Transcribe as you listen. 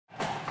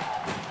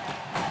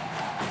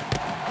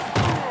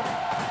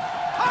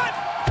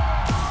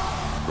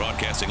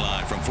Broadcasting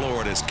live from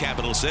Florida's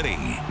capital city,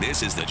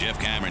 this is the Jeff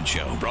Cameron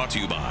Show, brought to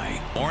you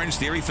by Orange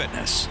Theory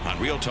Fitness on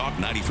Real Talk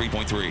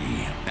 93.3.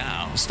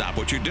 Now, stop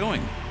what you're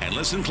doing and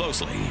listen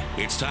closely.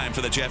 It's time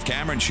for the Jeff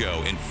Cameron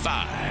Show in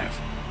 5,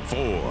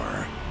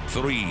 4,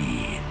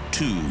 3,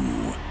 2,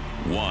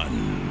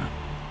 1.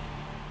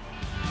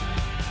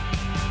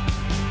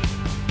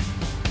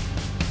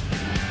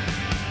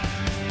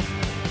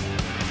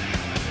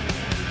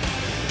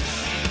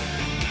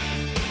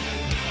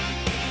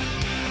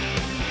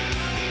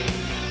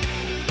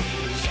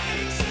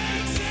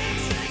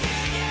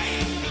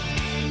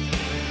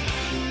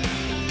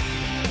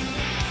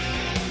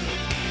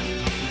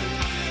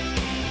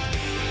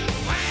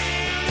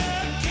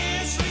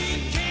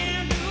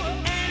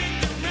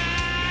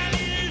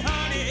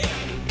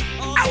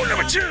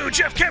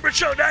 Jeff Cameron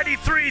Show,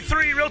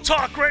 93.3 Real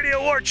Talk Radio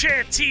or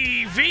Chant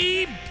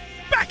TV.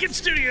 Back in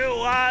studio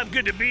live.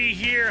 Good to be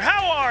here.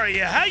 How are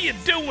you? How you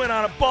doing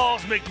on a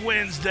Balls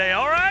McWednesday?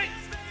 All right?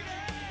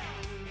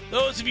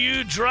 Those of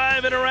you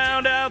driving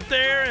around out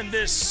there in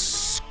this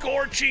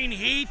scorching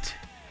heat.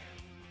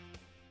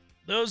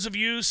 Those of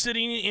you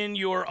sitting in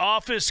your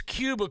office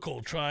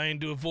cubicle trying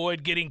to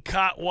avoid getting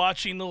caught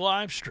watching the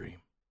live stream.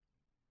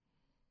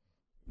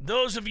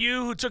 Those of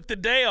you who took the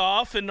day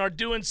off and are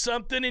doing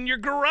something in your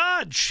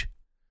garage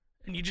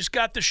and you just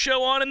got the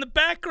show on in the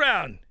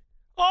background.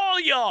 All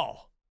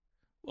y'all,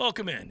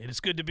 welcome in. It is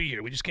good to be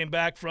here. We just came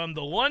back from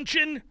the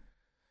Luncheon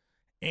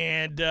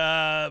and,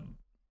 yeah,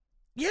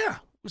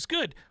 it was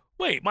good.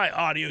 Wait, my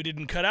audio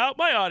didn't cut out.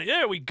 My audio,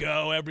 there we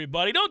go,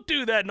 everybody. Don't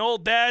do that,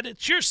 old dad.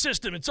 It's your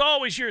system. It's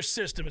always your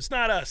system. It's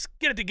not us.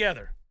 Get it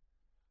together.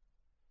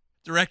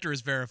 Director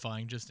is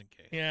verifying just in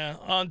case. Yeah,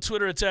 on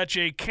Twitter it's at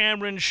J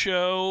Cameron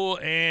Show,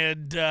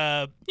 and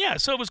yeah,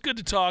 so it was good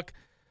to talk.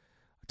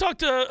 I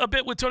talked a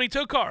bit with Tony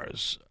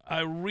Tokars.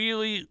 I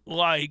really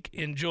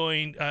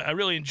enjoy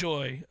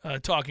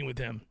talking with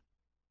him.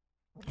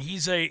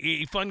 He's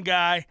a fun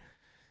guy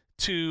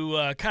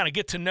to kind of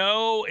get to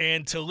know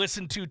and to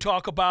listen to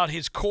talk about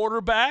his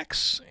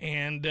quarterbacks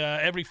and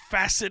every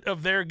facet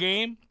of their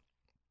game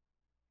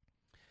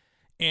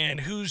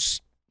and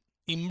who's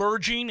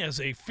emerging as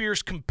a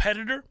fierce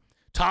competitor.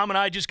 Tom and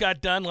I just got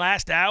done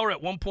last hour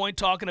at one point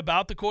talking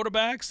about the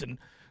quarterbacks and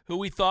who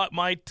we thought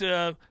might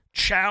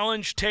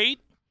challenge Tate.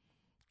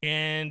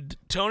 And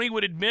Tony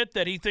would admit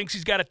that he thinks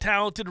he's got a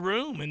talented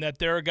room and that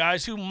there are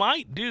guys who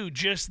might do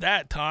just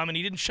that, Tom. And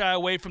he didn't shy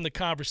away from the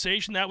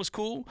conversation. That was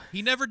cool.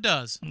 He never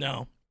does.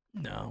 No.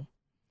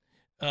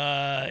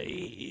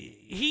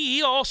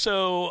 He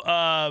also...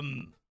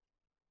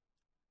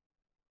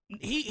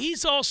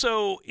 He's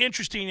also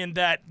interesting in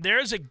that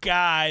there's a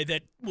guy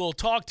that will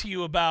talk to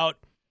you about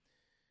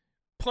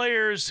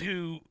players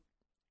who,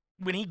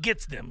 when he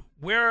gets them,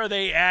 where are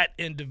they at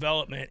in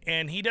development?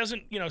 And he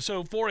doesn't,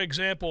 so for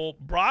example,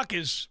 Brock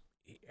is,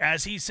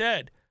 as he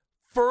said,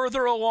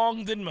 further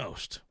along than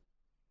most.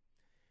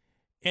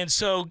 And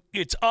so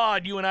it's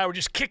odd, you and I were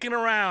just kicking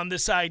around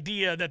this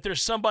idea that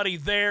there's somebody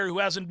there who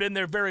hasn't been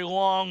there very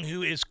long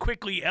who is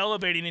quickly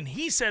elevating. And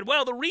he said,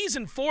 well, the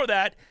reason for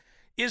that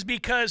is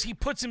because he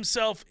puts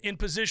himself in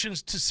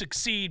positions to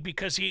succeed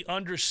because he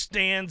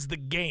understands the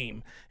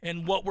game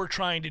and what we're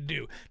trying to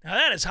do. Now,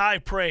 that is high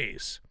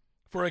praise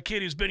for a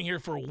kid who's been here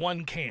for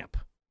one camp.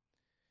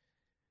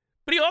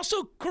 But he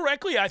also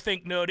correctly, I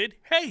think, noted,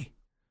 hey,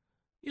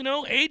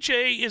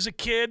 AJ is a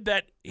kid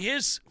that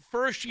his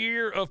first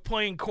year of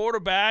playing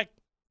quarterback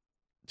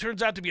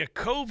turns out to be a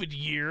COVID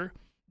year.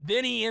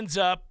 Then he ends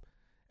up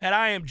at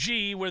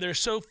IMG where they're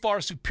so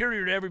far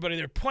superior to everybody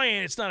they're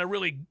playing. It's not a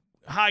really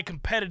high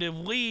competitive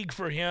league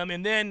for him,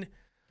 and then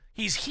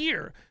he's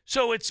here.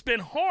 So it's been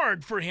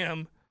hard for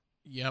him.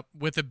 Yep,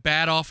 with a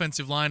bad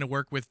offensive line to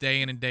work with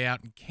day in and day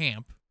out in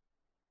camp.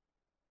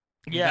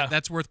 Yeah.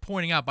 That's worth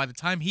pointing out. By the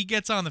time he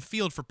gets on the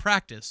field for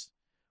practice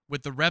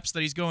with the reps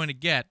that he's going to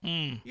get,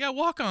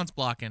 walk-ons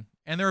blocking,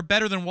 and there are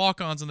better than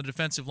walk-ons on the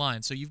defensive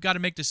line. So you've got to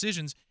make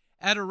decisions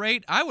at a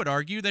rate, I would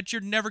argue, that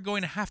you're never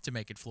going to have to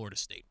make at Florida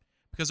State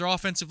because their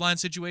offensive line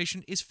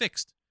situation is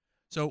fixed.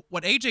 So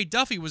what A.J.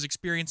 Duffy was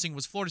experiencing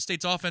was Florida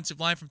State's offensive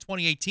line from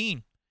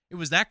 2018. It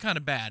was that kind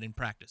of bad in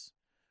practice.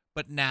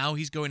 But now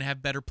he's going to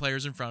have better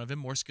players in front of him,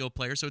 more skilled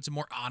players, so it's a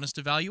more honest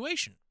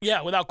evaluation.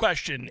 Yeah, without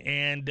question.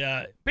 And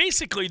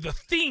basically the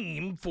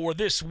theme for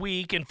this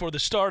week and for the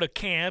start of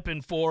camp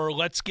and for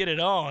Let's Get It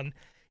On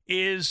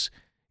is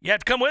you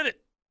have to come with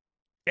it.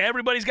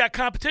 Everybody's got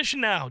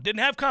competition now.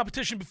 Didn't have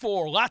competition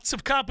before. Lots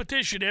of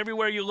competition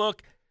everywhere you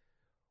look.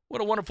 What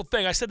a wonderful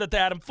thing. I said that to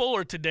Adam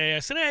Fuller today. I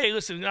said, hey,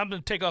 listen, I'm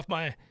going to take off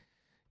my,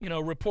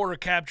 reporter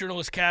cap,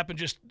 journalist cap, and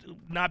just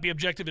not be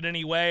objective in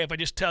any way. If I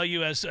just tell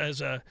you as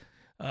a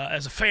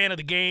fan of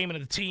the game and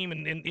of the team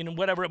and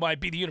whatever it might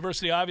be, the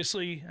university,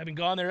 obviously, having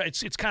gone there,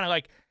 it's kind of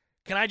like,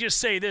 can I just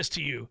say this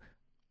to you?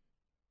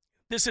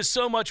 This is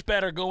so much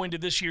better going to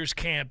this year's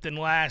camp than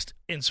last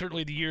and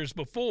certainly the years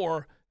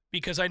before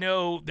because I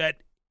know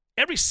that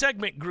every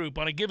segment group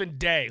on a given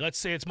day, let's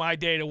say it's my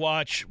day to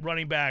watch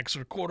running backs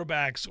or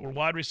quarterbacks or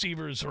wide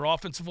receivers or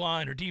offensive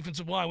line or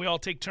defensive line. We all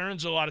take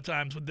turns a lot of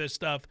times with this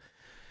stuff.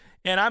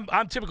 And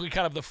I'm typically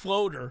kind of the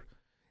floater.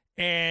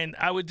 And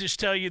I would just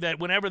tell you that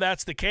whenever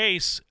that's the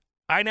case,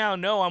 I now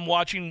know I'm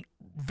watching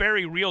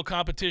very real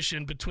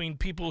competition between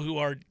people who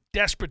are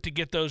desperate to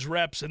get those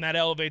reps, and that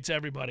elevates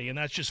everybody. And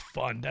that's just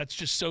fun. That's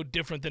just so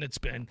different than it's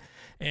been.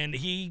 And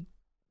he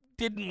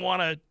didn't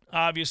want to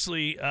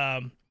obviously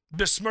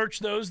besmirch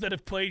those that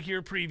have played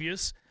here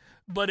previous,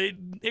 but it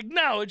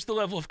acknowledged the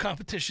level of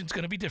competition is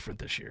going to be different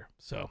this year.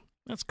 So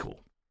that's cool.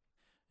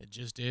 It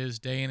just is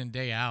day in and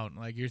day out.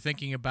 Like you're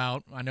thinking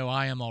about, I know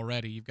I am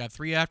already. You've got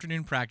 3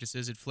 afternoon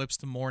practices. It flips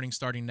to morning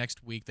starting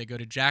next week. They go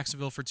to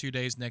Jacksonville for 2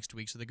 days next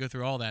week, so they go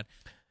through all that.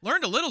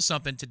 Learned a little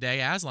something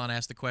today. Aslan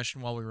asked the question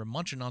while we were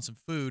munching on some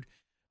food.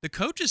 The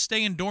coaches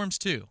stay in dorms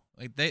too.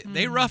 Like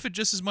they rough it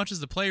just as much as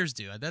the players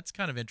do. That's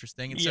kind of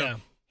interesting. And so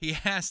he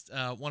asked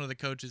one of the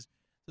coaches,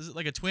 "Is it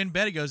like a twin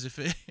bed?" He goes, "If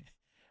it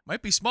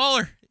might be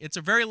smaller. It's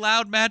a very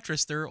loud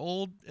mattress. They're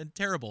old and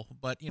terrible,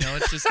 but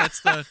it's just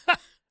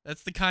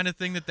that's the kind of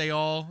thing that they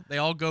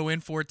all go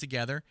in for it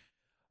together.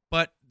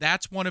 But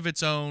that's one of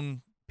its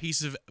own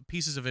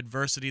pieces of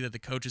adversity that the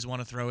coaches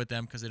want to throw at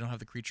them because they don't have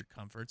the creature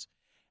comforts.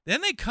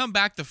 Then they come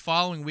back the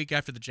following week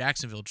after the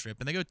Jacksonville trip,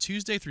 and they go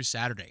Tuesday through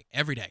Saturday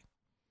every day.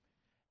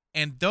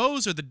 And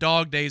those are the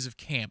dog days of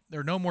camp. There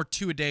are no more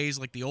 2-a-days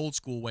like the old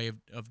school way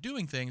of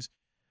doing things.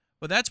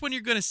 But that's when you're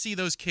going to see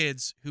those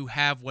kids who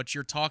have what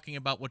you're talking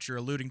about, what you're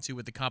alluding to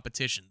with the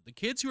competition. The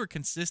kids who are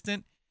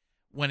consistent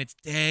when it's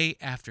day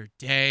after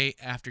day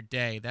after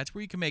day, that's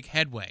where you can make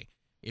headway.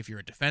 If you're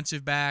a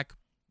defensive back,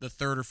 the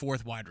 3rd or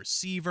 4th wide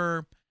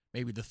receiver,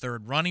 maybe the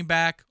 3rd running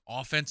back,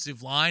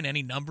 offensive line,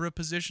 any number of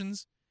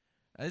positions.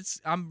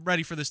 I'm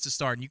ready for this to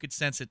start, and you could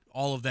sense it,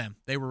 all of them.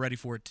 They were ready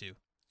for it too.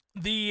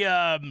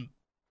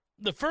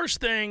 The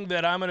first thing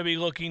that I'm going to be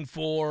looking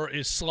for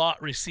is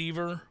slot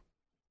receiver.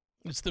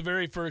 It's the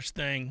very first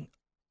thing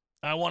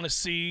I want to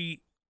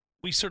see.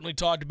 We certainly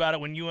talked about it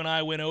when you and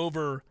I went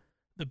over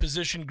the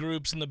position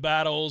groups and the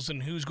battles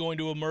and who's going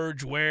to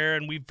emerge where,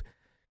 and we've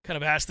kind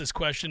of asked this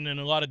question in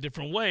a lot of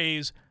different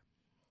ways.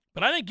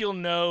 But I think you'll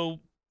know,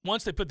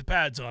 once they put the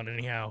pads on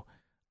anyhow,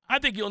 I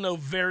think you'll know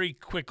very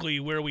quickly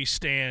where we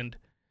stand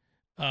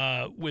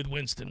with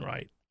Winston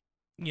Wright.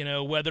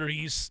 Whether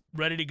he's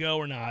ready to go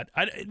or not.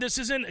 This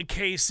isn't a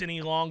case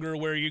any longer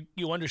where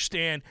you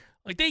understand,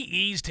 like they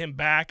eased him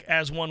back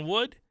as one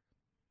would,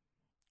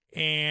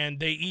 and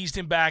they eased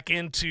him back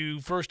into,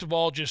 first of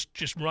all,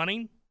 just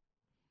running.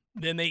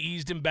 Then they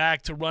eased him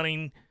back to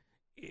running,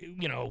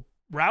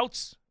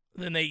 routes.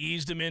 Then they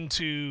eased him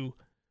into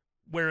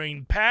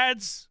wearing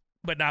pads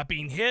but not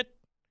being hit.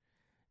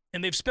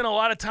 And they've spent a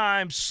lot of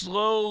time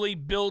slowly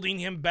building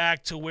him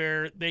back to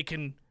where they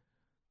can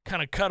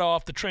kind of cut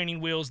off the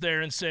training wheels there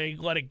and say,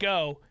 let it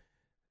go.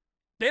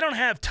 They don't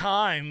have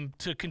time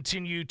to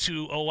continue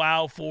to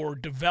allow for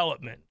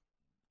development.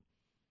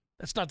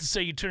 That's not to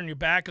say you turn your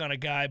back on a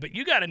guy, but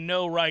you got to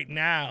know right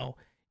now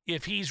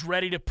if he's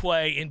ready to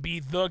play and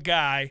be the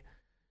guy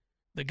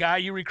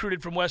you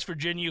recruited from West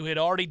Virginia who had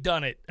already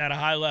done it at a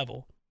high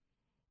level.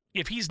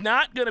 If he's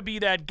not going to be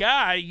that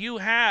guy, you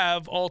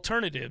have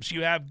alternatives.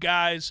 You have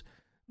guys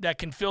that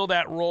can fill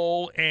that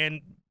role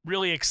and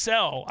really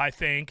excel, I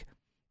think.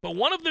 But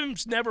one of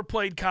them's never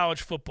played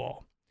college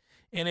football.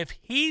 And if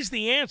he's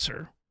the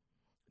answer,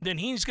 then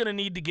he's going to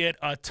need to get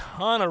a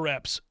ton of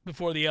reps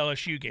before the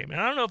LSU game.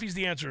 And I don't know if he's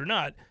the answer or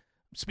not.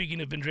 I'm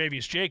speaking of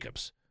Vendravius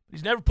Jacobs.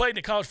 He's never played in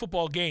a college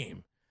football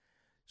game.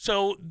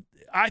 So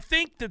I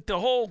think that the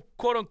whole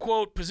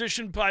quote-unquote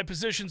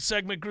position-by-position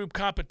segment group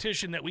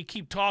competition that we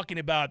keep talking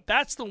about,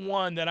 that's the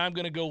one that I'm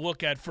going to go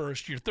look at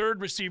first. Your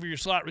 3rd receiver, your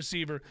slot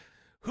receiver,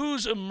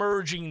 who's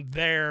emerging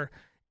there,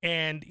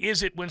 and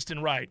is it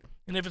Winston Wright?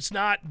 And if it's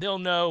not, they'll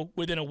know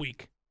within a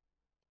week.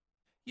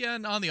 Yeah,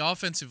 and on the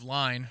offensive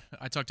line,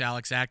 I talked to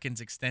Alex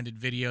Atkins' extended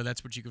video.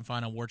 That's what you can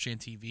find on Warchant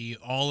TV.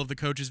 All of the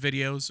coaches'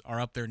 videos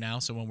are up there now,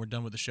 so when we're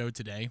done with the show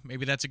today,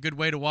 maybe that's a good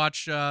way to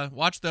watch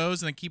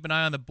those and then keep an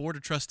eye on the Board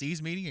of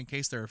Trustees meeting in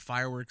case there are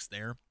fireworks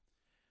there.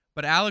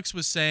 But Alex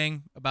was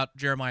saying about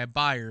Jeremiah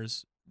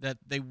Byers that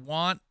they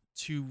want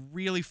to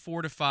really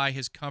fortify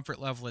his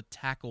comfort level at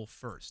tackle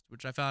first,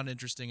 which I found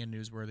interesting and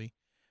newsworthy.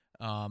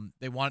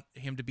 They want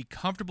him to be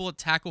comfortable at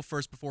tackle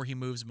first before he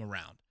moves him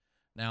around.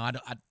 Now, I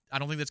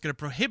don't think that's going to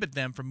prohibit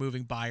them from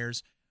moving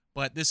Byers,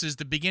 but this is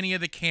the beginning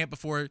of the camp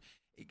before.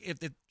 If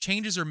the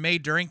changes are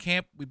made during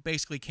camp, we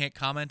basically can't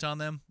comment on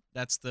them.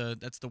 That's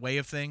the way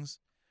of things.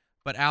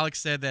 But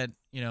Alex said that,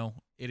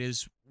 it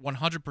is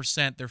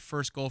 100% their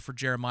first goal for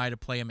Jeremiah to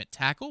play him at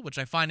tackle, which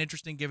I find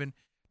interesting given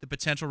the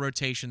potential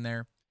rotation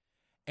there.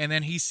 And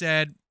then he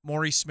said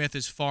Maurice Smith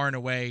is far and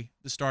away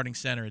the starting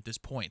center at this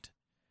point,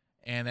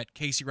 and that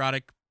Casey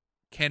Roddick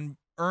can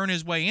earn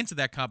his way into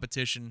that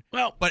competition.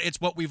 Well, but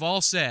it's what we've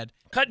all said.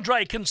 Cut and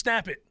dry, couldn't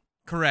snap it.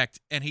 Correct.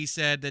 And he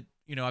said that,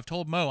 I've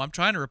told Mo, I'm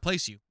trying to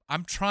replace you.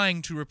 I'm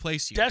trying to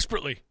replace you.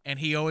 Desperately. And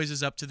he always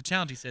is up to the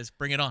challenge. He says,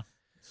 bring it on.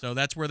 So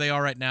that's where they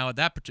are right now at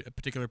that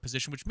particular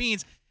position, which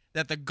means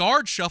that the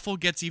guard shuffle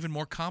gets even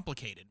more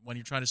complicated when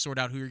you're trying to sort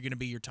out who you're going to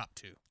be your top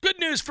 2. Good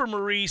news for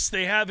Maurice.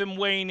 They have him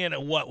weighing in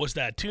at, what was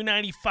that,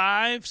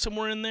 295,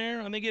 somewhere in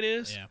there, I think it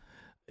is? Yeah.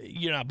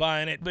 you're not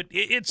buying it. But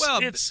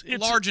it's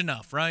large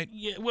enough, right?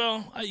 Yeah,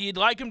 well, you'd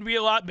like him to be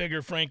a lot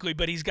bigger, frankly,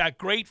 but he's got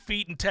great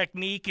feet and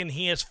technique, and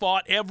he has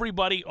fought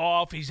everybody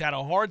off. He's had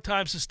a hard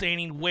time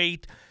sustaining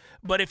weight.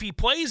 But if he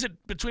plays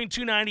it between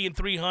 290 and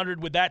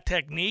 300 with that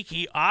technique,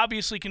 he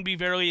obviously can be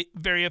very,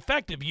 very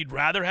effective. You'd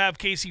rather have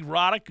Casey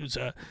Roddick, who's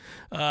a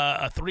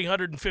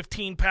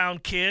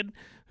 315-pound kid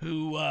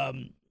who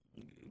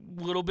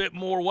little bit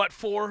more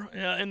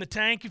in the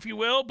tank, if you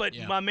will. But,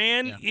 my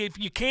man, if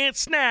you can't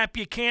snap,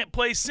 you can't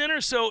play center.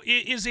 So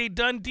it is a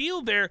done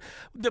deal there.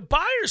 The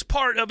Byers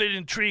part of it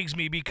intrigues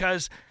me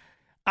because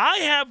I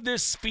have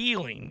this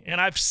feeling, and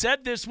I've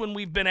said this when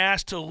we've been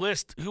asked to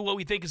list what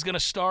we think is going to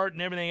start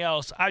and everything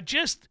else.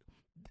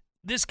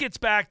 This gets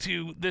back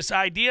to this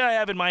idea I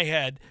have in my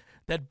head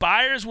that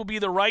Byers will be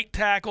the right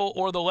tackle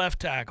or the left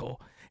tackle,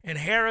 and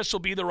Harris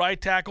will be the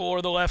right tackle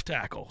or the left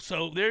tackle.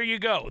 So there you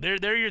go.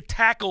 They're your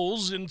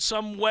tackles in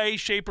some way,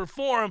 shape, or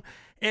form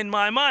in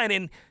my mind.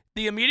 And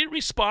the immediate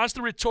response,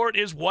 the retort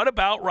is, what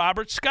about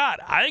Robert Scott?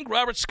 I think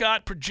Robert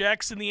Scott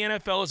projects in the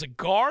NFL as a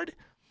guard,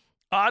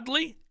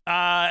 oddly.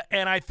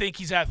 And I think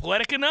he's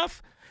athletic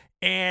enough.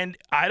 And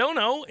I don't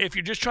know, if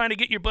you're just trying to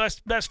get your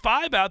best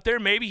five out there,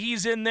 maybe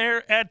he's in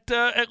there at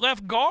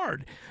left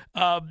guard.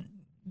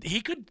 He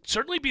could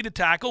certainly be the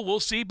tackle. We'll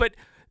see. But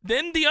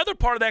then the other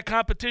part of that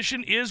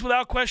competition is,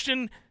 without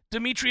question,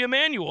 Dimitri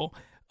Emmanuel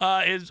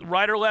is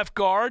right or left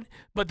guard.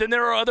 But then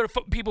there are other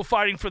people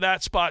fighting for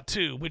that spot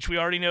too, which we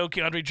already know.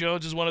 Keandre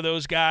Jones is one of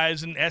those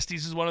guys, and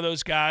Estes is one of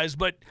those guys.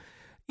 But,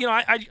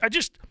 I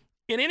just,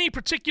 in any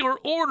particular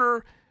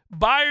order,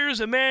 Byers,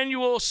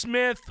 Emmanuel,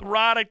 Smith,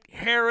 Roddick,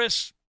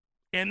 Harris,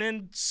 and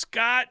then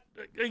Scott,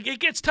 it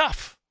gets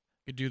tough.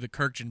 Could do the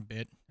Kirkjian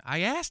bit. I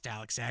asked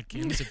Alex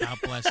Atkins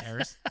about Bless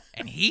Harris,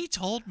 and he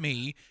told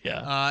me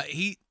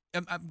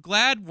I'm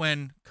glad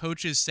when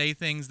coaches say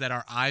things that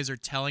our eyes are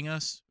telling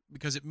us,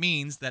 because it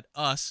means that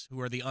us, who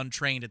are the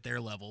untrained at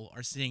their level,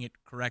 are seeing it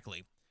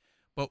correctly.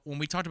 But when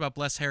we talked about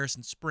Bless Harris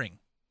in spring,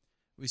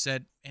 we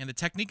said, and the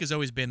technique has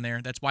always been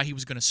there. That's why he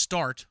was going to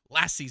start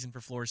last season for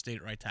Florida State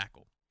at right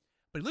tackle.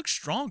 But he looks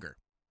stronger.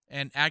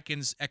 And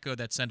Atkins echoed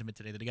that sentiment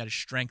today, that he got his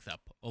strength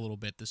up a little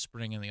bit this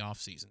spring in the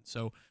offseason.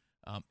 So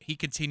he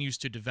continues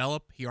to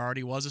develop. He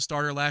already was a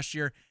starter last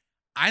year.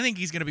 I think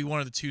he's going to be one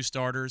of the two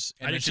starters,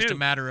 and it's just a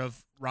matter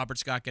of Robert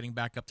Scott getting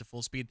back up to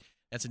full speed.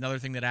 That's another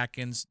thing that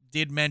Atkins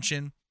did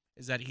mention,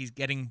 is that he's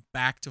getting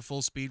back to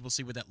full speed. We'll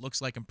see what that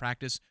looks like in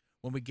practice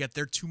when we get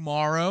there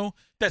tomorrow.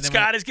 That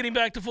Scott is getting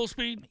back to full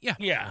speed? Yeah.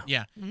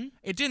 Mm-hmm.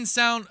 It didn't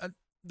sound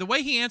the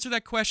way he answered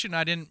that question,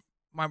 I didn't.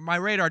 My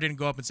radar didn't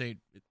go up and say,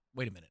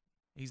 wait a minute,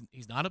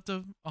 he's not up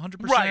to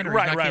 100%.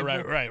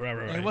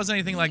 Right. It wasn't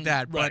anything like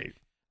that. Right.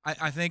 But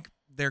I think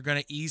they're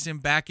going to ease him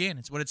back in.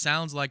 It's what it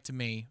sounds like to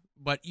me.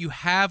 But you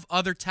have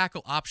other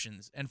tackle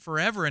options. And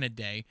forever in a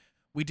day,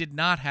 we did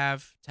not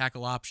have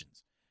tackle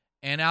options.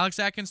 And Alex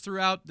Atkins threw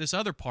out this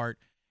other part.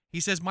 He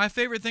says, my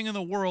favorite thing in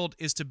the world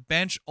is to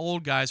bench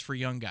old guys for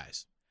young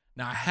guys.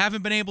 Now, I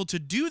haven't been able to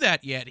do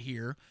that yet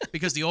here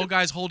because the old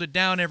guys hold it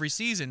down every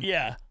season.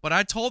 Yeah. But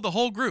I told the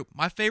whole group,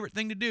 my favorite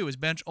thing to do is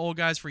bench old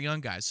guys for young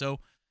guys. So,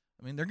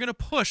 I mean, they're going to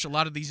push a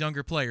lot of these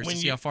younger players to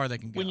see how far they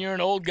can go. When you're an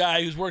old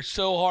guy who's worked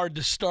so hard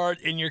to start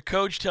and your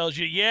coach tells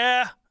you,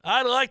 yeah,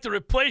 I'd like to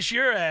replace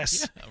your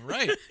ass. Yeah,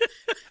 right.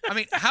 I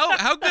mean,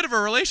 how good of a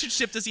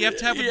relationship does he have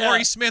to have with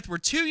Maurice Smith? We're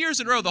 2 years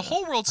in a row, the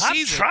whole world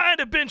sees it. I'm trying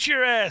to bench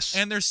your ass.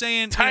 And they're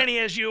saying, tiny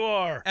as you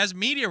are. As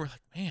media, we're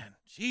like, man,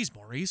 geez,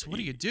 Maurice, what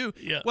do you do?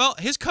 Yeah. Well,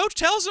 his coach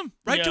tells him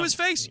right to his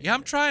face, yeah,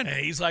 I'm trying.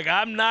 And he's like,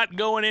 I'm not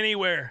going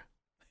anywhere.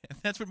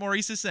 That's what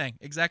Maurice is saying.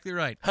 Exactly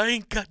right. I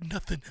ain't got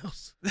nothing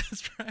else.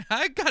 That's right.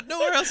 I ain't got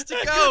nowhere else to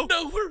go. I got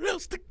nowhere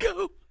else to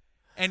go.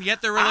 And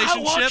yet the relationship. I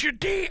want your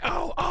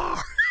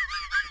DOR.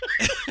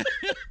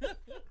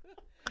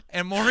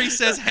 And Maurice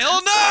says,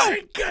 hell no. I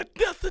ain't got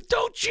nothing.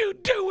 Don't you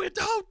do it.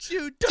 Don't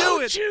you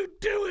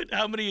do it.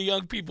 How many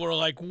young people are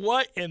like,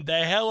 what in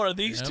the hell are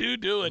these two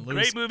doing?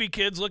 Great movie,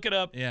 kids. Look it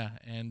up. Yeah.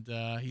 And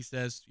he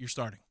says, you're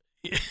starting.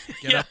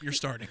 Get up, you're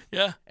starting.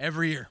 Yeah.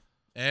 Every year.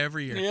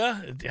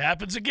 Yeah, it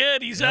happens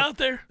again. He's out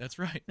there. That's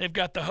right. They've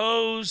got the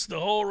hose, the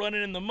whole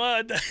running in the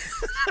mud.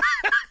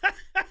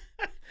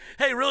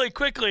 Hey, really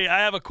quickly, I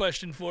have a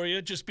question for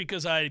you, just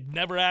because I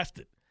never asked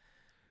it.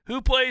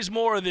 Who plays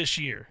more this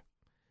year,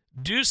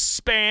 Deuce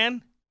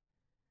Spann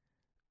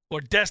or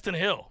Destin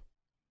Hill?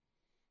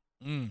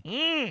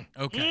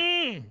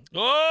 Okay.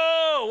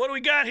 Oh, what do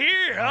we got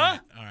here, huh?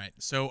 All right.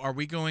 So are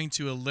we going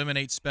to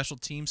eliminate special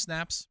team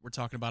snaps? We're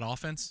talking about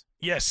offense?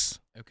 Yes.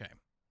 Okay.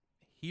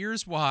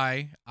 Here's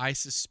why I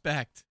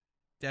suspect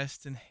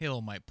Destin Hill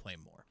might play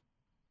more.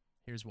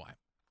 Here's why.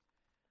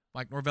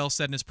 Mike Norvell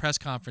said in his press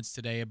conference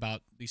today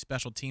about the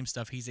special team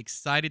stuff, he's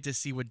excited to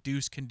see what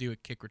Deuce can do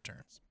at kick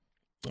returns.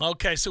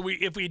 Okay, so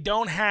if we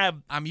don't have,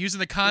 I'm using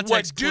the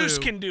context what Deuce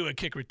can do at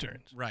kick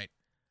returns. Right.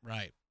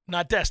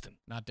 Not Destin.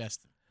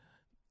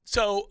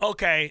 So,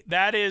 okay,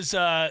 that is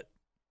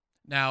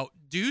now,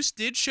 Deuce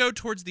did show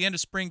towards the end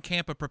of spring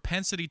camp a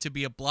propensity to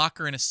be a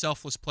blocker and a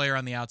selfless player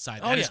on the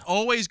outside. That is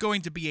always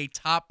going to be a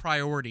top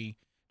priority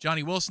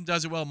Johnny Wilson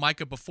does it well.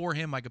 Micah before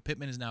him. Micah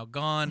Pittman is now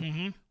gone.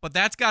 Mm-hmm. But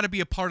that's got to be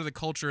a part of the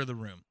culture of the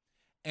room.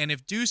 And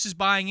if Deuce is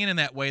buying in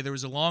that way, there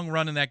was a long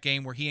run in that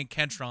game where he and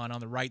Kentron on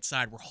the right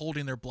side were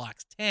holding their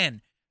blocks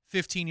 10,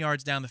 15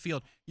 yards down the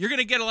field. You're going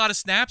to get a lot of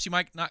snaps. You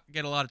might not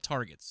get a lot of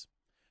targets.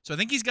 So I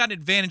think he's got an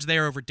advantage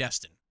there over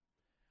Destin.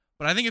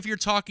 But I think if you're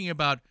talking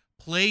about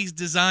plays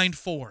designed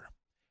for,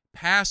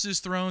 passes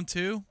thrown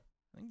to,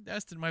 I think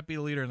Destin might be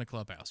the leader in the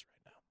clubhouse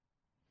right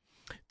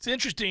now. It's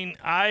interesting.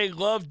 I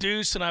love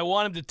Deuce, and I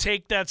want him to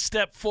take that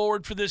step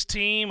forward for this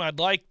team. I'd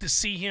like to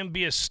see him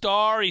be a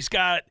star. He's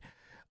got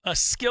a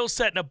skill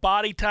set and a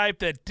body type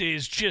that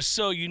is just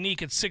so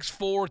unique at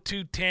 6'4",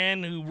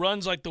 210, who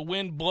runs like the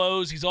wind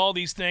blows. He's all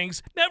these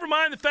things. Never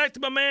mind the fact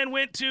that my man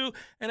went to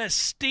an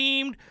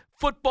esteemed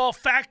football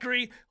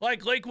factory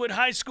like Lakewood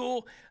High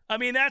School. I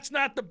mean, that's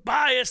not the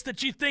bias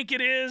that you think it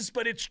is,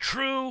 but it's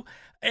true.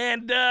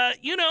 And,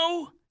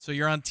 So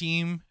you're on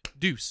team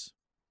Deuce.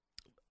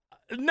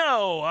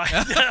 No,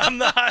 I'm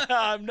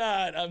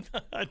not.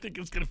 I think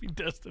it's going to be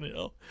Destin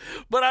Hill.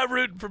 But I'm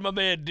rooting for my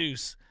man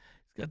Deuce.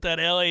 He's got that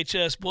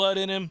LHS blood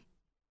in him.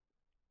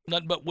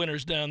 Nothing but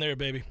winners down there,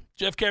 baby.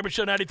 Jeff Cameron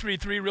Show,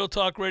 93.3 Real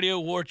Talk Radio,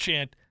 War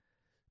Chant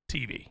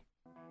TV.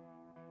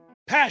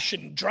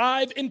 Passion,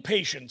 drive, and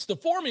patience. The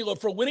formula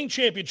for winning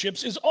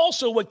championships is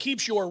also what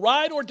keeps your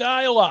ride or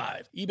die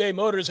alive. eBay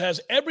Motors has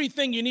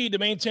everything you need to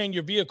maintain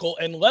your vehicle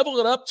and level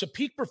it up to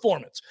peak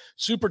performance.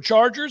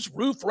 Superchargers,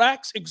 roof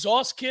racks,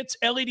 exhaust kits,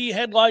 LED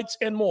headlights,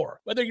 and more.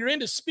 Whether you're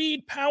into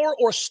speed, power,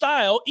 or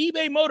style,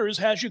 eBay Motors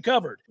has you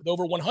covered. With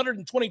over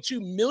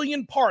 122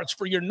 million parts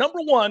for your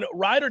number one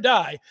ride or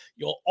die,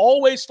 you'll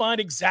always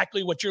find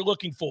exactly what you're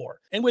looking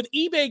for. And with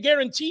eBay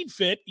Guaranteed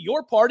Fit,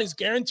 your part is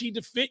guaranteed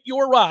to fit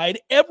your ride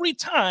every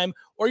time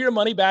or your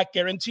money back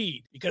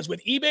guaranteed. Because with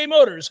eBay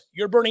Motors,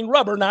 you're burning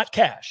rubber, not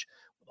cash.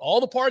 With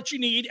all the parts you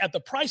need at the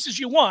prices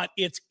you want,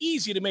 it's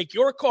easy to make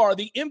your car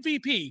the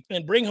MVP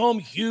and bring home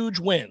huge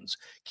wins.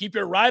 Keep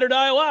your ride or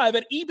die alive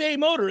at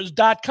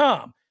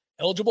ebaymotors.com.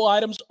 Eligible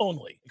items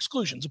only.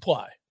 Exclusions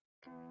apply.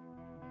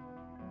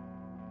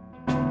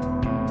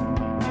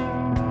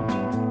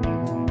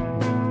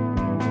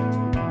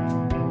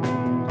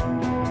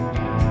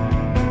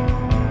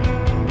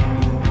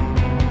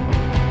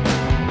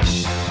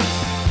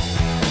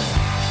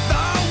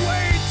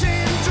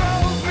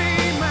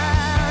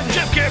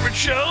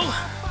 Show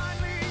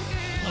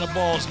on a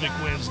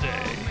Balls-Mick Wednesday.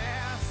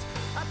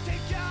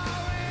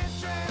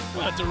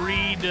 I'll have to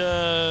read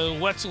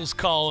Wetzel's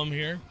column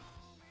here.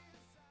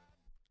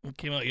 It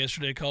came out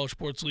yesterday. College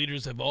sports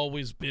leaders have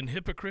always been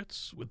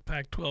hypocrites. With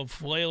Pac-12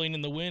 flailing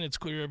in the wind, it's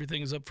clear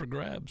everything is up for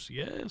grabs.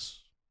 Yes.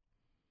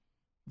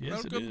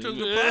 Yes, Welcome it is. to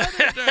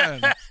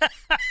the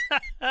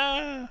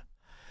party,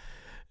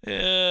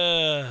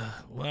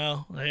 then.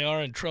 Well, they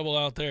are in trouble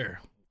out there.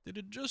 Did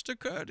it just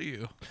occur to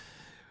you?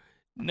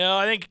 No,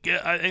 I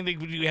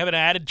think we have an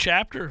added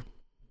chapter.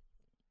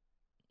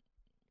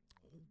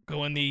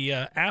 Going the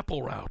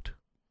Apple route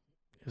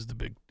is the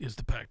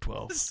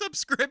Pac-12.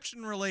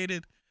 Subscription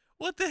related.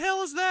 What the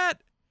hell is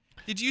that?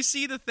 Did you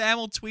see the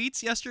Thamel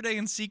tweets yesterday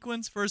in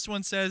sequence? First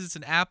one says it's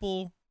an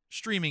Apple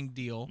streaming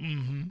deal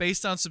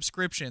based on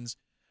subscriptions.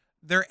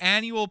 Their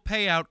annual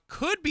payout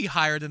could be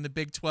higher than the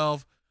Big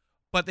 12,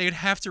 but they'd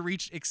have to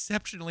reach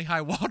exceptionally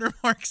high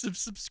watermarks of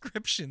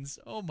subscriptions.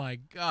 Oh my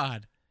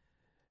God.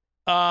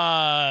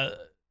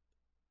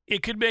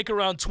 It could make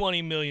around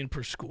 $20 million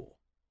per school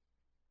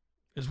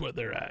is what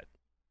they're at.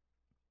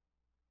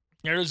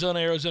 Arizona,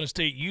 Arizona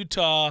State,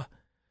 Utah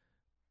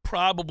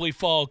probably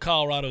follow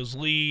Colorado's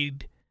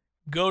lead,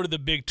 go to the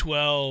Big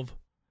 12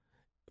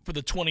 for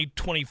the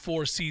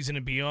 2024 season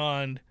and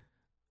beyond.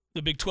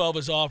 The Big 12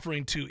 is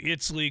offering to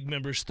its league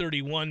members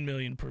 $31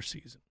 million per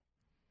season.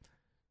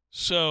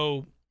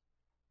 So,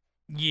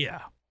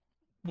 yeah.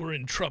 We're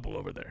in trouble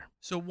over there.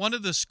 So one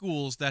of the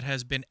schools that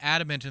has been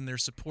adamant in their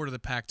support of the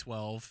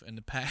Pac-12 and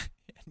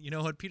you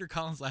know what? Peter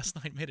Collins last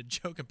night made a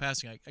joke in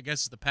passing. I guess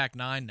it's the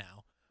Pac-9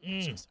 now.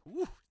 Just,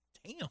 ooh,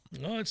 damn.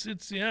 No,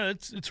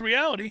 it's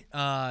reality.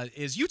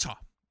 Is Utah?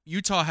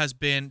 Utah has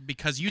been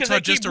because Utah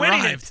just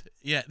arrived.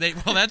 Yeah,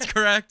 that's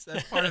correct.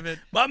 That's part of it.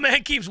 My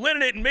man keeps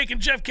winning it and making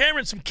Jeff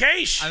Cameron some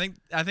cash.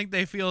 I think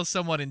they feel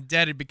somewhat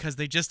indebted because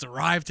they just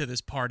arrived to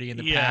this party in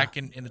the Pac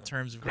in the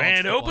terms of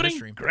grand opening,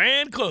 history.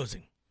 Grand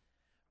closing.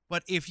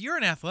 But if you're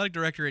an athletic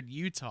director at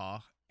Utah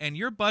and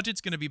your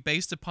budget's going to be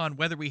based upon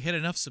whether we hit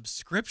enough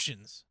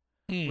subscriptions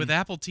with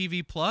Apple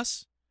TV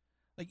Plus,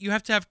 like you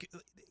have to have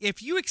 –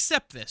 if you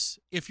accept this,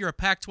 if you're a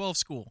Pac-12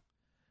 school,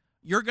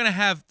 you're going to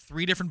have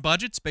 3 different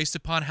budgets based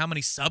upon how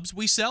many subs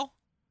we sell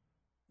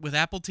with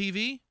Apple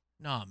TV?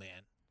 Nah,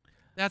 man.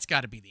 That's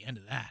got to be the end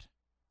of that.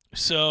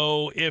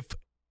 So if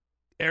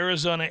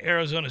Arizona,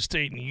 Arizona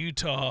State, and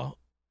Utah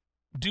 –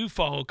 do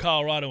follow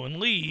Colorado and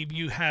leave,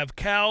 you have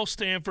Cal,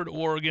 Stanford,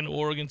 Oregon,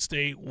 Oregon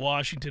State,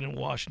 Washington, and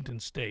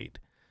Washington State.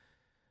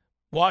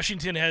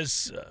 Washington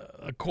has,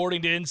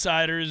 according to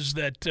insiders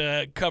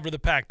that cover the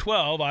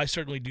Pac-12, I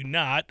certainly do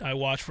not, I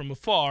watch from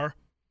afar,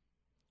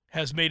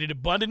 has made it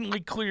abundantly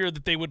clear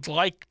that they would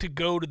like to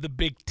go to the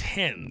Big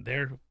Ten.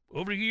 They're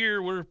over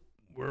here, we're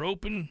we're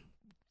open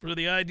for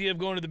the idea of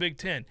going to the Big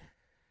Ten.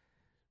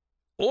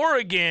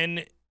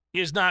 Oregon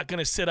is not going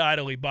to sit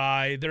idly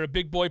by. They're a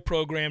big boy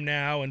program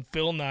now, and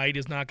Phil Knight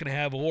is not going to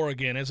have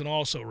Oregon as an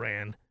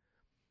also-ran.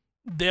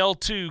 They'll,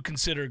 too,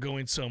 consider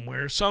going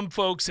somewhere. Some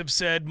folks have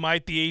said,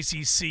 might the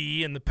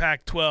ACC and the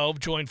Pac-12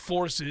 join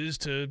forces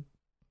to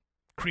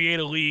create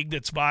a league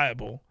that's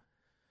viable?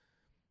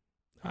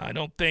 I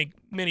don't think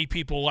many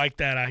people like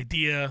that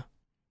idea.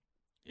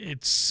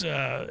 It's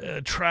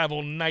a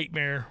travel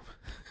nightmare.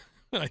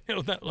 I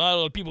know that not a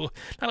lot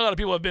of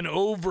people have been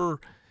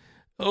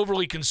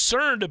overly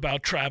concerned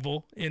about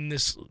travel in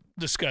this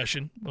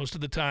discussion. Most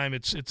of the time,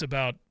 it's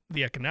about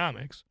the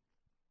economics.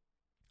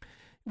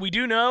 We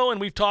do know,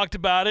 and we've talked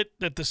about it,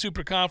 that the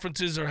super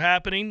conferences are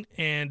happening,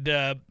 and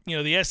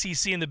the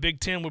SEC and the Big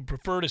Ten would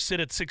prefer to sit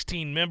at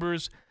 16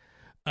 members,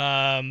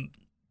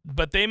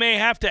 but they may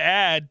have to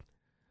add,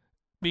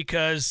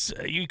 because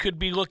you could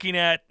be looking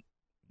at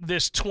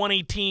this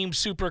 20-team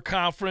super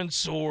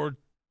conference or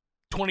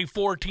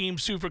 24-team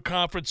super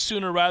conference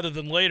sooner rather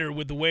than later,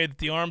 with the way that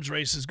the arms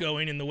race is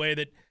going and the way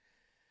that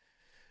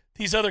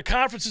these other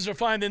conferences are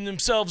finding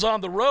themselves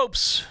on the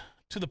ropes,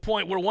 to the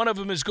point where one of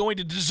them is going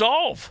to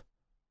dissolve,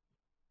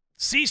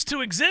 cease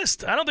to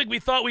exist. I don't think we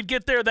thought we'd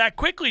get there that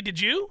quickly, did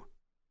you?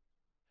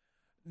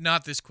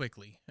 Not this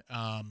quickly.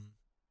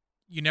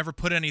 You never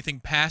put anything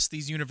past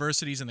these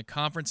universities and the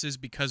conferences,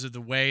 because of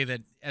the way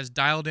that, as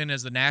dialed in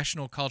as the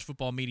national college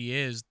football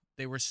media is,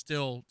 they were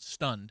still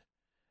stunned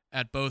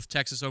at both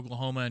Texas,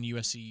 Oklahoma, and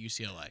USC,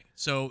 UCLA.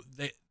 So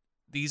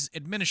these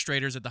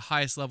administrators at the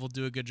highest level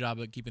do a good job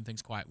of keeping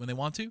things quiet when they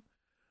want to.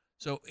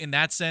 So in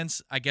that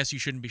sense, I guess you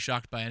shouldn't be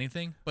shocked by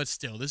anything. But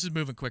still, this is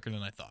moving quicker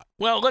than I thought.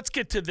 Well, let's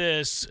get to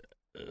this.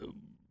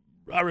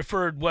 I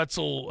referred to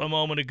Wetzel a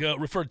moment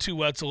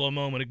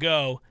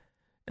ago.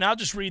 And I'll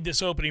just read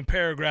this opening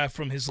paragraph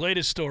from his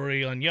latest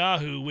story on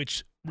Yahoo,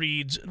 which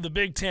reads, "The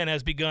Big Ten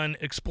has begun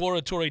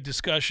exploratory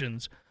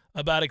discussions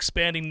about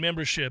expanding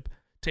membership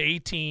to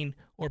 18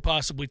 or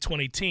possibly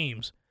 20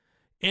 teams.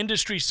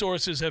 Industry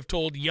sources have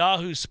told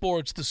Yahoo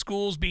Sports the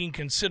schools being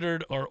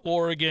considered are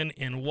Oregon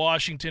and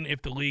Washington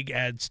if the league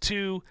adds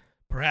 2,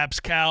 perhaps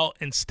Cal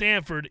and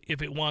Stanford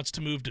if it wants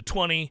to move to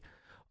 20.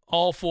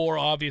 All 4,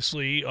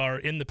 obviously, are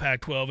in the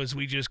Pac-12, as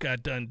we just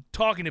got done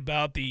talking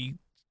about. The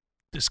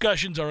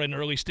discussions are in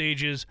early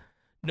stages.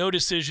 No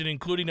decision,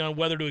 including on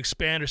whether to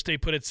expand or stay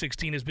put at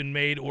 16, has been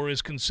made or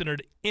is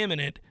considered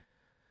imminent.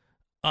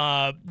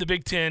 The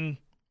Big Ten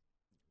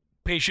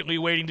patiently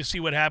waiting to see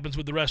what happens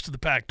with the rest of the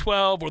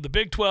Pac-12 or the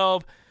Big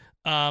 12.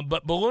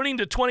 But ballooning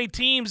to 20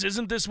 teams,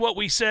 isn't this what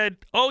we said?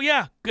 Oh,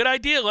 yeah, good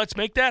idea. Let's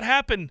make that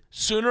happen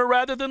sooner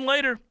rather than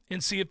later,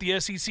 and see if the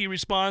SEC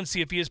responds, see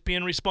if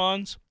ESPN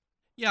responds.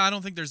 Yeah, I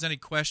don't think there's any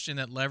question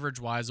that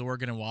leverage-wise,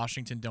 Oregon and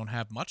Washington don't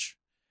have much.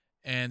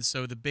 And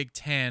so the Big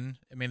Ten,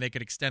 I mean, they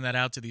could extend that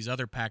out to these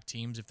other Pac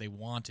teams if they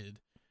wanted.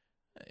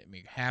 I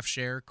mean, half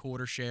share,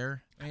 quarter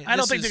share. I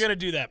don't think they're going to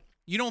do that.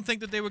 You don't think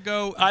that they would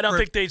go? I don't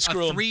think they'd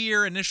screw a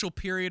 3-year initial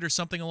period or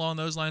something along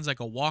those lines, like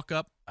a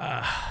walk-up.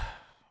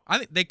 I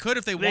think they could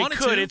if they wanted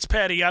to. They could. It's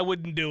petty. I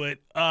wouldn't do it.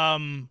 I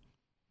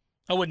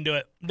wouldn't do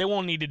it. They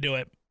won't need to do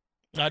it.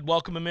 I'd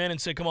welcome them in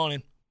and say, "Come on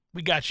in.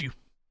 We got you."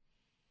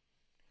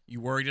 You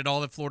worried at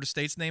all that Florida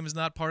State's name is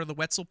not part of the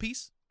Wetzel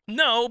piece?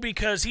 No,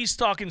 because he's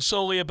talking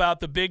solely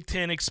about the Big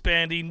Ten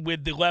expanding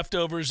with the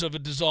leftovers of a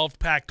dissolved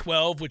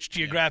Pac-12, which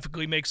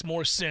geographically makes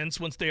more sense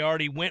once they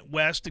already went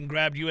west and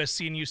grabbed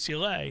USC and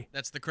UCLA.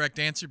 That's the correct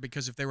answer,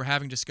 because if they were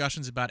having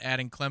discussions about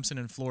adding Clemson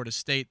and Florida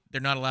State,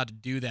 they're not allowed to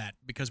do that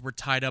because we're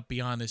tied up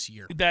beyond this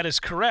year. That is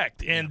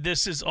correct, and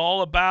this is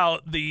all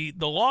about the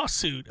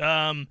lawsuit.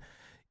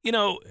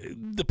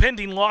 The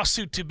pending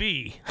lawsuit to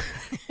be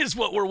is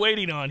what we're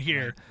waiting on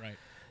here. Right.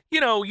 We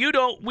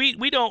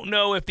don't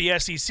know if the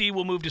SEC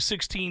will move to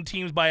 16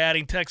 teams by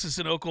adding Texas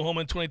and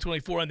Oklahoma in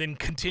 2024 and then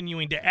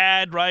continuing to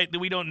add, right?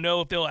 We don't know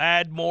if they'll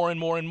add more and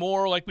more and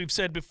more, like we've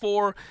said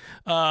before.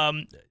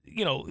 ACC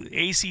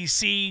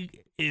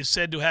is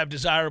said to have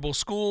desirable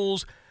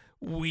schools.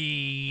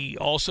 We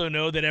also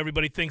know that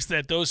everybody thinks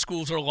that those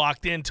schools are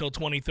locked in till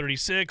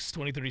 2036,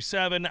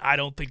 2037. I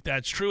don't think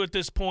that's true at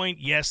this point.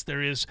 Yes, there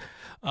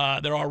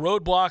are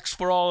roadblocks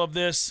for all of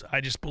this.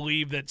 I just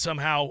believe that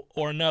somehow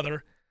or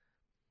another,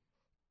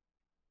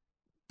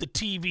 the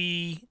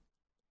TV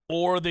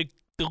or the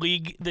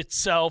league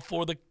itself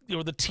or the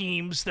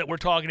teams that we're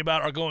talking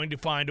about are going to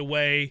find a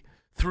way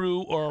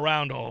through or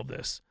around all of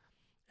this.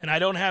 And I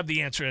don't have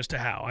the answer as to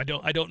how. I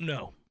don't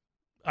know.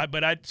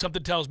 But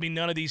something tells me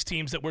none of these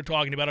teams that we're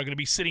talking about are going to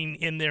be sitting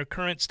in their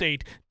current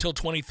state till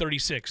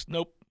 2036.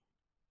 Nope.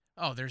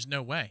 Oh, there's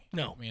no way.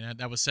 No. I mean,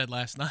 that was said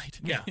last night.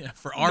 Yeah.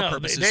 For our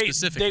purposes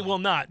specifically. They will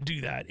not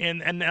do that.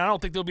 And I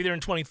don't think they'll be there in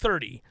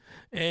 2030.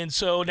 And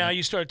so now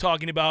you start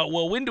talking about,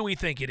 well, when do we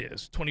think it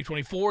is?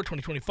 2024,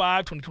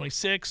 2025,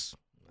 2026?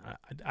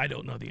 I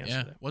don't know the answer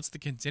to that. What's the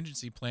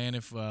contingency plan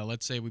if,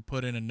 let's say, we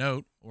put in a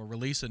note or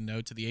release a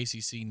note to the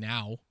ACC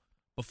now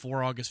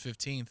before August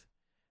 15th?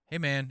 Hey,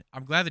 man,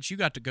 I'm glad that you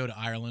got to go to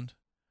Ireland,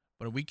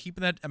 but are we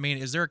keeping that? I mean,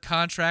 is there a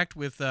contract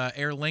with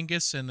Aer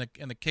Lingus and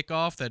the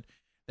kickoff that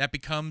that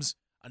becomes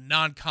a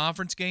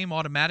non-conference game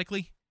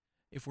automatically.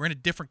 If we're in a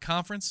different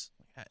conference,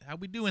 how are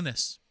we doing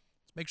this?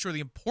 Let's make sure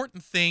the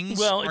important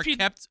things are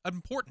kept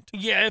important.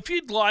 Yeah, if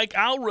you'd like,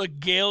 I'll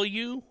regale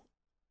you,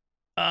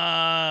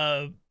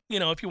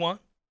 if you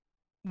want,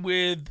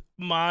 with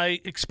my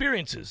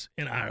experiences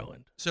in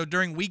Ireland. So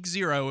during week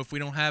 0, if we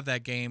don't have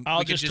that game, I'll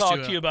we just can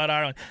talk to you about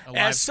Ireland.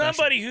 As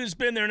somebody special. who's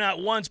been there not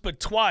once but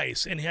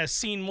twice and has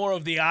seen more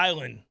of the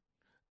island,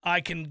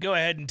 I can go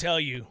ahead and tell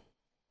you.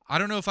 I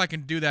don't know if I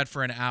can do that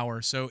for an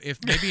hour. So if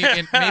maybe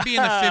in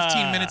the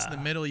 15 minutes in the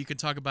middle, you could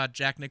talk about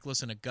Jack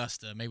Nicklaus and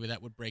Augusta. Maybe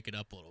that would break it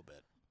up a little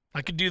bit.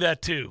 I could do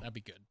that too. That'd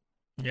be good.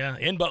 Yeah,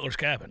 in Butler's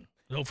Cabin.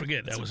 Don't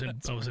forget that was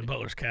in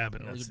Butler's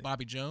Cabin. Was it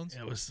Bobby Jones?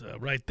 It was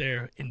right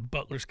there in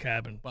Butler's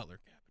Cabin. Butler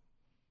Cabin.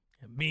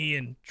 And me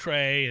and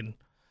Trey and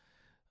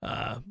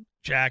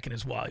Jack and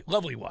his wife,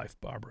 lovely wife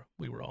Barbara.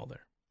 We were all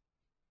there,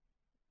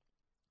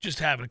 just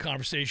having a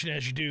conversation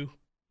as you do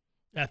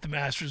at the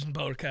Masters in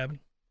Butler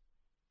Cabin.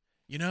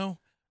 You know,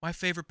 my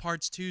favorite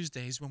part's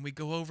Tuesdays when we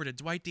go over to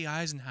Dwight D.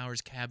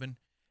 Eisenhower's cabin.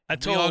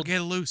 We all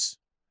get loose.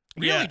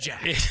 Really, yeah.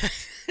 Jack?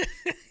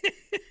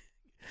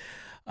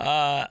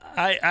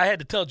 I had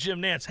to tell Jim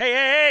Nance,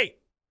 hey,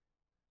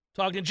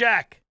 talking to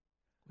Jack.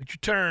 It's your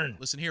turn.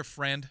 Listen here,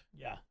 friend.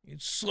 Yeah, you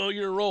slow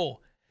your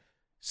roll.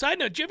 Side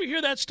note, did you ever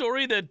hear that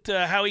story that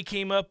how he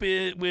came up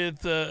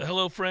with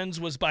Hello Friends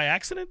was by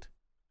accident?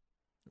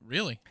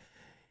 Really?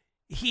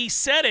 He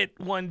said it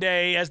one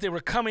day as they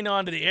were coming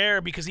onto the air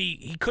because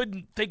he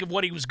couldn't think of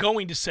what he was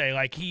going to say.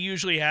 Like he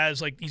usually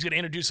has, like he's going to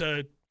introduce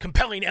a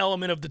compelling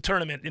element of the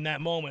tournament in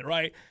that moment,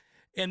 right?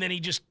 And then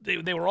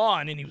they were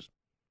on and he was,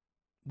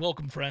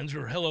 welcome friends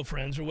or hello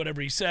friends or whatever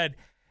he said.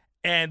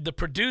 And the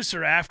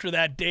producer after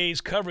that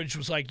day's coverage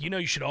was like,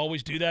 you should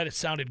always do that. It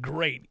sounded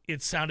great.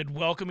 It sounded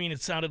welcoming.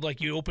 It sounded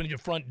like you opened your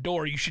front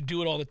door. You should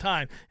do it all the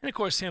time. And of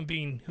course, him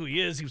being who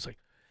he is, he was like,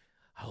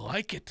 I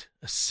like it.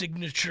 A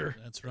signature.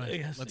 That's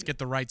right. Let's get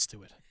the rights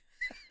to it.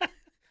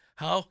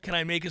 How can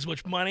I make as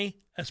much money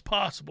as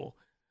possible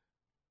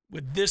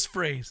with this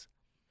phrase?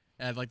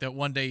 And like that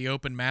one day you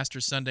opened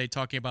Masters Sunday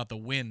talking about the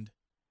wind,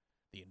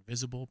 the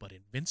invisible but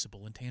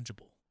invincible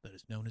intangible that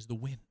is known as the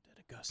wind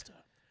at Augusta.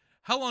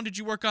 How long did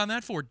you work on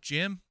that for,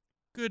 Jim?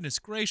 Goodness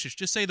gracious,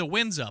 just say the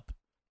wind's up.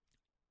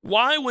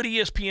 Why would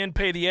ESPN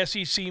pay the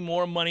SEC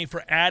more money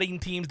for adding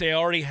teams they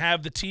already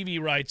have the TV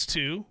rights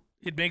to?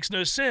 It makes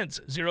no sense.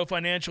 Zero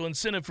financial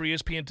incentive for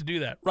ESPN to do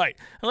that. Right.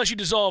 Unless you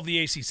dissolve the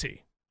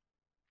ACC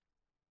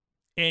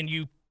and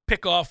you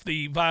pick off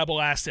the viable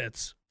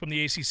assets from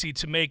the ACC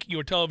to make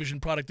your television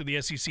product of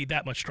the SEC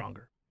that much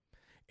stronger.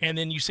 And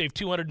then you save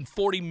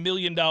 $240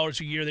 million a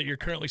year that you're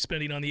currently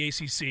spending on the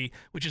ACC,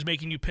 which is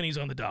making you pennies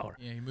on the dollar.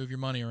 Yeah, you move your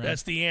money around.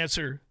 That's the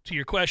answer to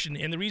your question.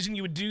 And the reason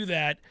you would do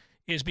that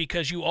is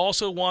because you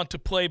also want to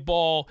play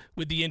ball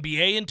with the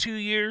NBA in 2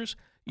 years.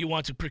 You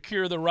want to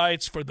procure the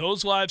rights for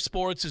those live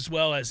sports as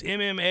well as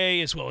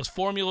MMA, as well as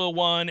Formula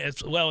One,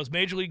 as well as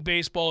Major League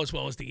Baseball, as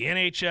well as the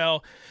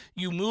NHL.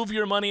 You move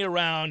your money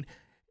around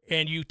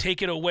and you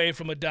take it away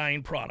from a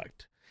dying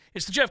product.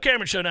 It's the Jeff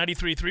Cameron Show,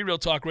 93.3 Real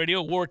Talk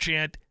Radio, War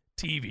Chant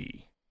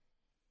TV.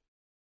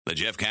 The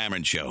Jeff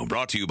Cameron Show,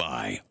 brought to you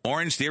by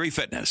Orange Theory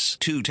Fitness.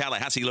 2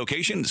 Tallahassee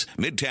locations,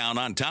 Midtown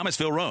on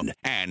Thomasville Road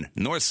and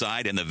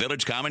Northside in the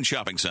Village Common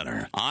Shopping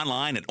Center.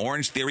 Online at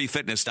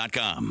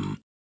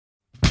orangetheoryfitness.com.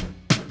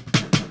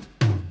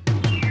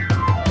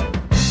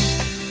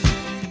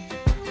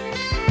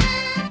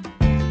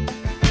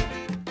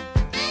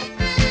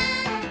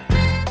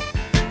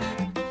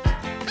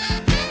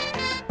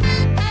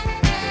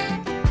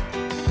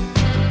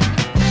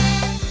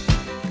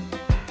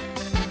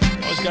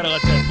 Got to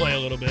let that play a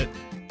little bit.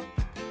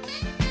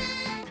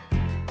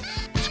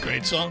 It's a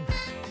great song.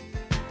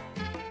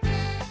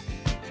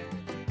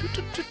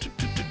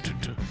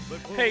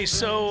 Hey,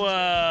 so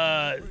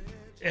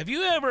have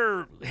you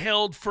ever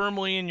held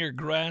firmly in your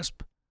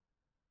grasp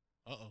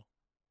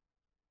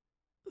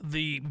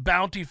the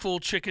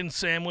bountiful chicken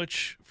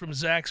sandwich from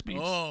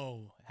Zaxby's?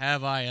 Oh,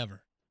 have I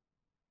ever?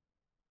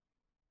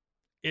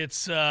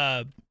 It's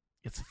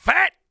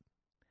fat.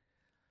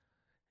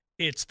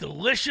 It's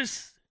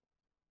delicious.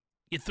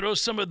 You throw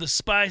some of the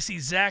spicy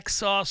Zax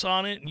sauce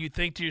on it, and you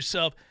think to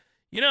yourself,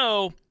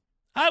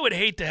 I would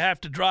hate to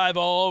have to drive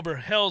all over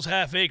Hell's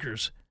Half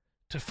Acres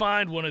to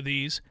find one of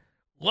these.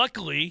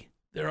 Luckily,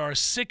 there are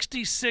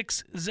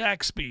 66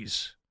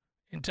 Zaxby's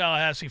in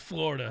Tallahassee,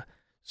 Florida,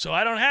 so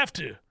I don't have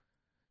to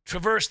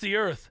traverse the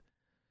earth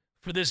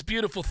for this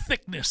beautiful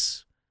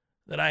thickness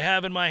that I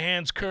have in my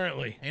hands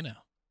currently. Hey, now.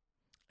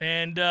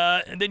 And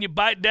then you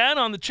bite down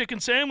on the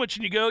chicken sandwich,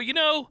 and you go,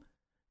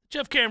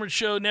 Jeff Cameron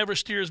Show never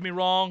steers me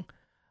wrong.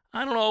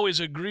 I don't always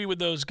agree with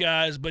those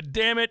guys, but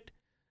damn it,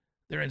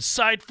 they're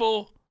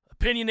insightful,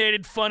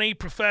 opinionated, funny,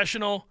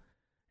 professional,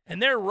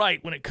 and they're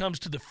right when it comes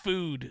to the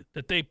food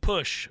that they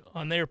push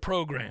on their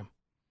program.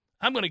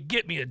 I'm going to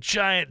get me a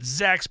giant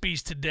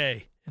Zaxby's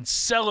today and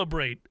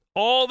celebrate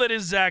all that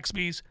is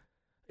Zaxby's,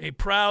 a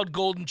proud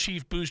Golden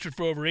Chief booster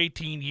for over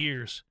 18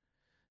 years.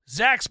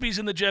 Zaxby's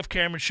and the Jeff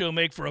Cameron Show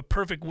make for a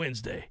perfect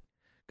Wednesday.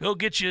 Go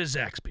get you a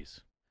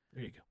Zaxby's.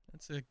 There you go.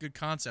 That's a good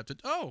concept.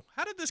 Oh,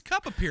 how did this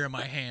cup appear in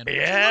my hand?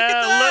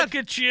 Yeah, look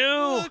at you.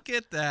 Look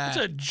at that.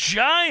 It's a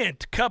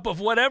giant cup of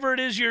whatever it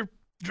is you're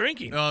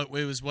drinking. Oh,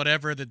 it was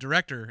whatever the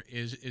director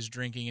is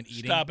drinking and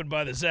eating. Stopping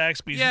by the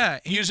Zaxby's. Yeah,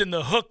 using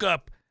the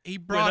hookup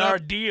with our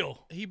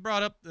deal. He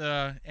brought up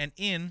and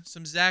in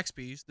some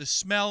Zaxby's, the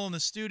smell in the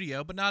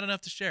studio, but not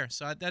enough to share.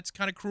 So that's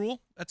kind of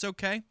cruel. That's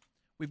okay.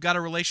 We've got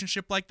a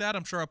relationship like that.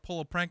 I'm sure I'll pull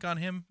a prank on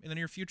him in the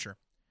near future.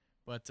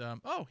 But,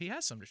 he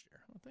has some to share.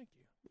 Well, thank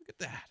you. Look at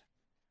that.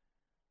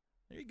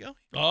 There you go.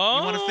 Oh,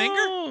 you want a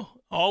finger?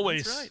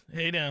 Always. That's right.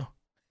 Hey, now.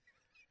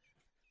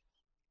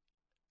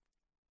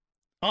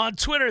 On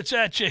Twitter, it's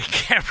at Jay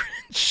Cameron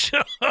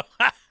Show.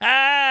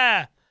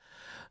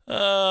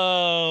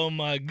 Oh,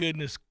 my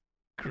goodness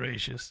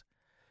gracious.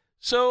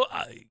 So,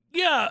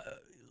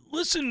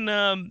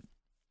 listen,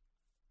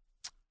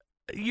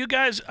 you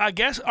guys, I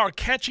guess, are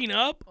catching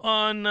up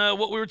on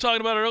what we were talking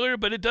about earlier,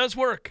 but it does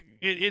work.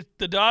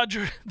 The Dodge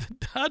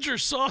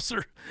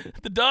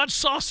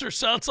Saucer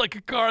sounds like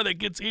a car that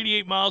gets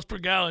 88 miles per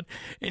gallon,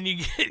 and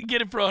you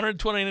get it for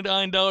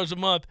 $129 a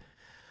month.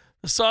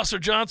 The Saucer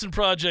Johnson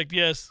Project,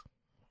 yes.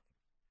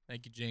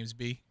 Thank you, James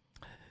B.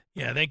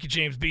 Yeah, thank you,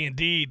 James B.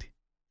 Indeed.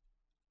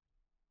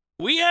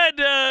 We had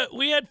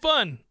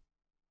fun.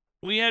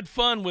 We had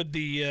fun with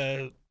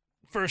the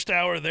first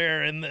hour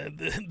there, and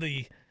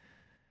the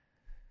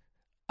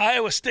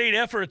Iowa State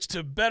efforts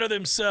to better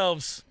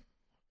themselves.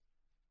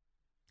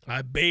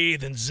 I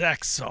bathe in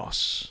Zach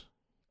sauce.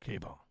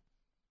 K-Ball.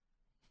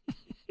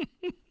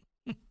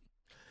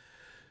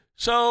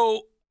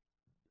 So,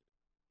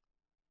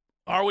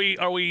 are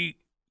we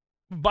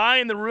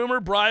buying the rumor?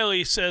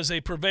 Briley says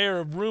a purveyor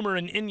of rumor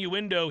and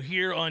innuendo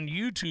here on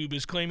YouTube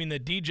is claiming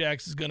that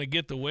Djax is going to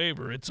get the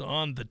waiver. It's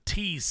on the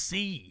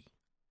TC.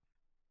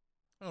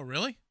 Oh,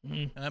 really?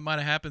 Mm-hmm. And that might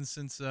have happened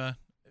since,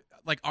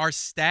 our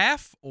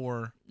staff,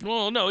 or?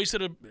 Well, no, he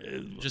said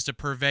just a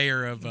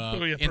purveyor of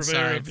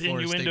inside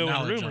Florida State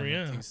knowledge rumor,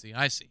 yeah. TC.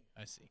 I see.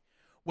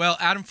 Well,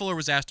 Adam Fuller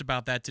was asked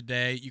about that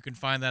today. You can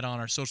find that on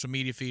our social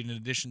media feed in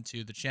addition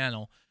to the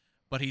channel.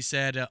 But he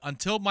said,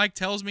 until Mike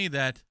tells me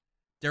that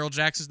Darrell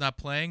Jackson's not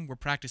playing, we're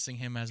practicing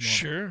him as normal.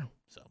 Sure.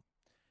 So,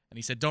 and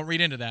he said, don't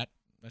read into that.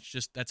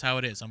 That's how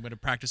it is. I'm going to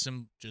practice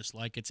him just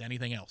like it's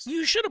anything else.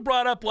 You should have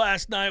brought up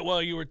last night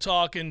while you were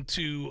talking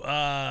to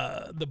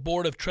the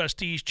Board of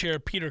Trustees Chair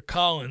Peter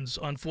Collins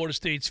on Florida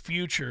State's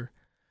future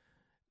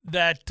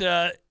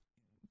that,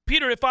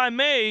 Peter, if I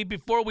may,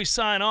 before we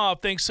sign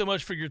off, thanks so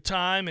much for your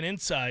time and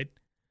insight.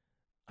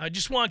 I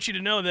just want you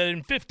to know that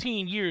in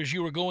 15 years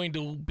you are going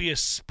to be a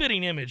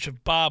spitting image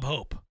of Bob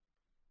Hope.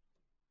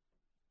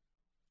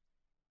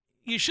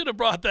 You should have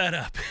brought that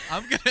up.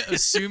 I'm going to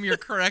assume you're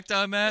correct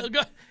on that.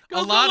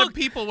 A lot of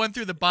people went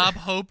through the Bob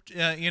Hope,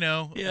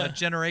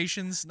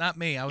 generations. Not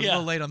me. I was a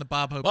little late on the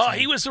Bob Hope. Well,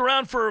 he was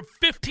around for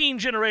 15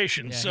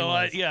 generations.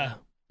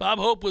 Bob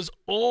Hope was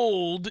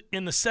old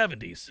in the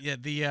 70s.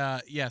 Yeah,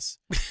 yes.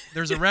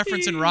 There's a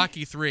reference in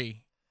Rocky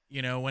 3,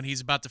 when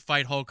he's about to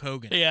fight Hulk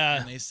Hogan. Yeah.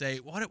 And they say,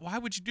 why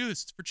would you do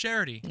this? It's for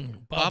charity.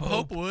 Bob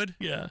Hope would.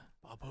 Yeah.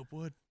 Bob Hope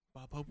would.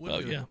 Oh,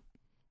 yeah.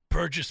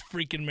 Burgess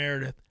freaking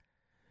Meredith.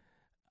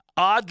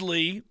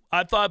 Oddly,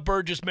 I thought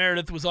Burgess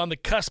Meredith was on the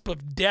cusp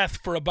of death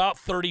for about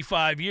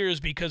 35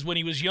 years because when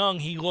he was young,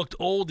 he looked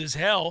old as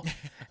hell.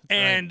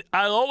 And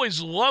right. I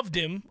always loved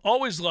him.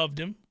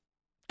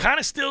 Kind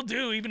of still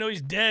do, even though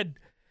he's dead.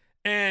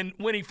 And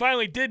when he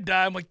finally did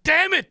die, I'm like,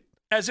 damn it,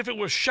 as if it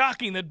was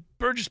shocking that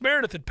Burgess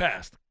Meredith had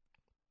passed.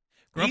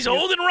 He's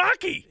old and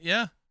Rocky.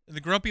 Yeah,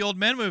 the Grumpy Old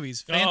Men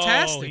movies.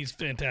 Fantastic. Oh, he's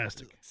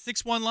fantastic.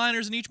 6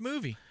 one-liners in each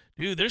movie.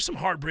 Dude, there's some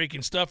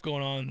heartbreaking stuff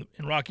going on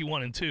in Rocky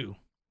 1 and 2.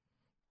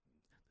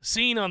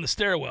 Scene on the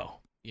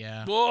stairwell.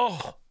 Yeah.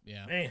 Oh,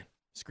 yeah. Man.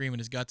 Screaming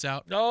his guts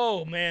out.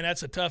 Oh, man,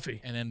 that's a toughie.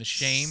 And then the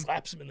shame.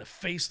 Slaps him in the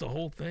face, the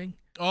whole thing.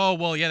 Oh,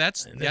 well, yeah,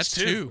 that's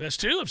 2. That's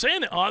 2. I'm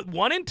saying that.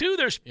 1 and 2,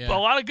 there's a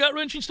lot of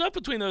gut-wrenching stuff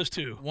between those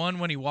 2. 1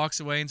 when he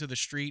walks away into the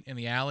street in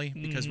the alley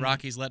because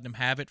Rocky's letting him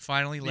have it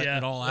finally, letting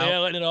it all out. Yeah,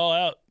 letting it all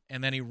out.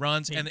 And then he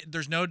runs, and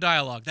there's no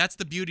dialogue. That's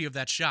the beauty of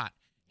that shot.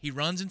 He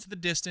runs into the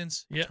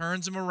distance,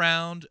 turns him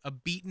around, a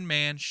beaten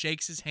man,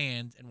 shakes his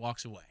hand, and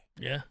walks away.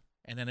 Yeah.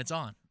 And then it's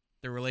on.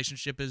 Their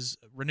relationship is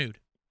renewed.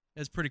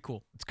 It's pretty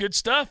cool. It's good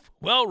stuff.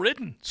 Well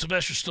written.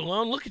 Sylvester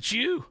Stallone, look at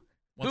you.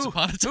 Once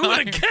upon a time. Who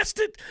would have guessed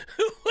it?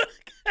 Who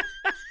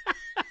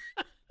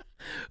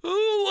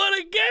would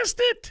have guessed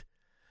it?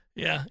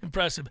 Yeah,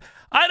 impressive.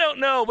 I don't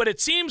know, but it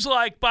seems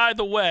like, by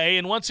the way,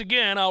 and once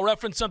again, I'll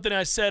reference something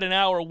I said in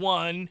hour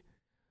 1,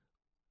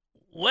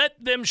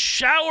 let them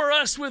shower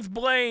us with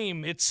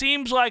blame. It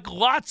seems like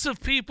lots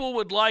of people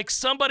would like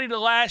somebody to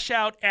lash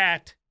out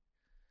at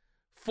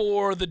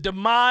for the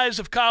demise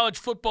of college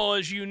football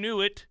as you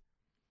knew it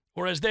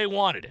or as they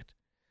wanted it.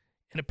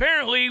 And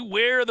apparently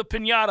we're the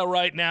piñata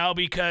right now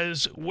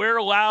because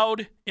we're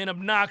loud and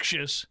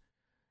obnoxious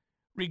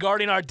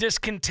regarding our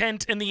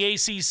discontent in the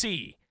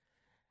ACC.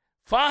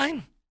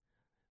 Fine.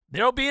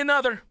 There'll be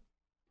another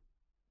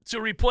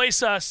to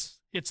replace us.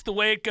 It's the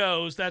way it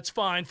goes. That's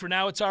fine. For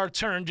now, it's our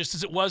turn, just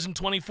as it was in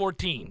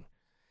 2014.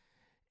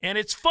 And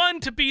it's fun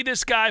to be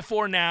this guy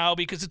for now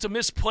because it's a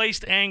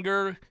misplaced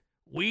anger.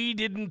 We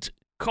didn't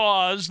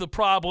cause the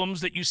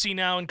problems that you see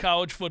now in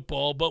college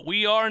football, but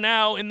we are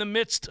now in the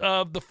midst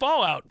of the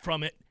fallout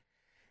from it.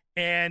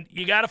 And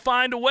you got to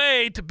find a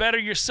way to better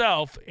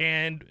yourself.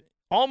 And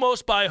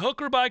almost by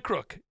hook or by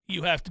crook,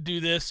 you have to do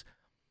this.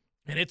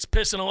 And it's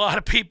pissing a lot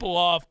of people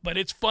off, but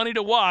it's funny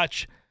to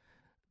watch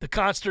the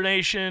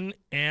consternation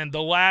and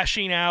the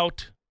lashing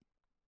out,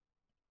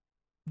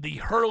 the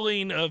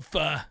hurling of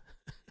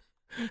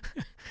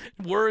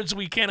words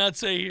we cannot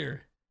say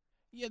here.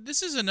 Yeah,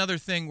 this is another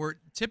thing where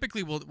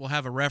typically we'll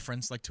have a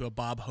reference like to a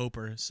Bob Hope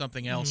or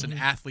something else, an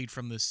athlete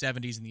from the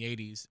 70s and the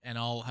 80s, and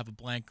I'll have a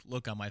blank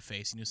look on my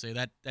face, and you'll say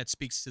that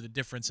speaks to the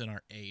difference in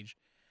our age.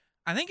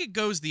 I think it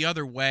goes the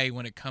other way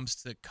when it comes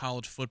to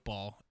college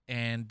football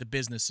and the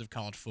business of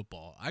college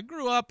football. I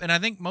grew up, and I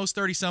think most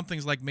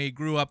 30-somethings like me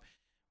grew up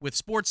with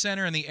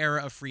SportsCenter in the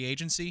era of free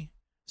agency.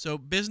 So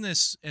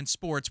business and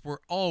sports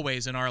were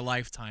always in our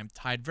lifetime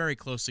tied very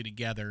closely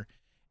together.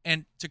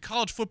 And to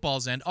college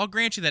football's end, I'll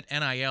grant you that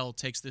NIL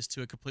takes this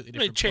to a completely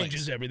different place. It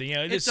changes everything.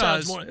 Yeah, it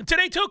does.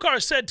 Today, Tokar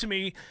said to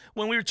me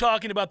when we were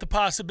talking about the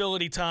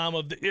possibility, Tom,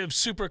 of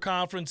super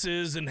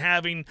conferences and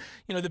having,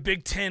 the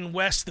Big Ten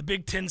West, the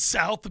Big Ten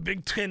South, the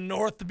Big Ten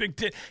North, the Big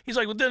Ten. He's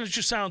like, well, then it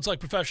just sounds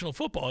like professional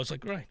football. I was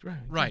like, right,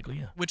 exactly,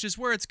 yeah. Which is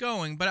where it's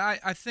going. But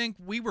I think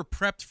we were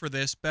prepped for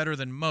this better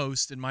than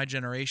most in my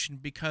generation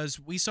because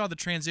we saw the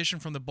transition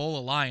from the Bowl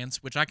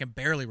Alliance, which I can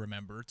barely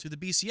remember, to the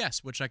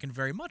BCS, which I can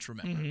very much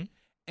remember. Mm-hmm.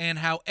 And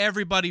how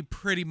everybody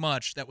pretty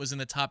much that was in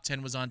the top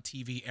 10 was on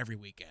TV every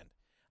weekend.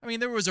 I mean,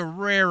 there was a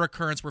rare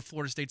occurrence where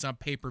Florida State's on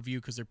pay-per-view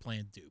because they're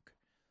playing Duke.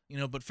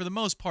 But for the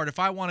most part, if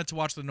I wanted to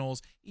watch the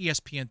Noles,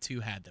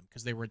 ESPN2 had them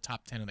because they were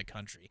top 10 in the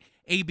country.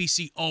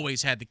 ABC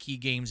always had the key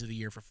games of the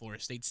year for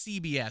Florida State,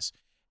 CBS,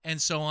 and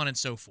so on and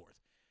so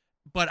forth.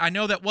 But I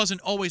know that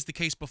wasn't always the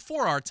case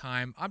before our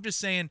time. I'm just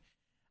saying,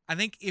 I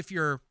think if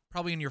you're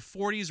probably in your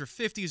 40s or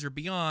 50s or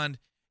beyond,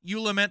 you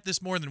lament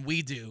this more than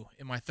we do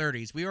in my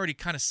 30s. We already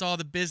kind of saw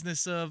the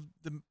business of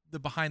the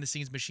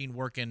behind-the-scenes machine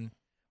working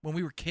when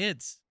we were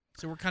kids,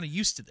 so we're kind of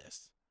used to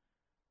this.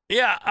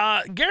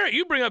 Yeah, Garrett,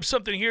 you bring up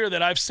something here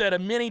that I've said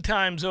many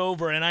times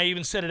over, and I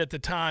even said it at the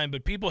time,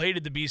 but people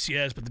hated the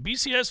BCS, but the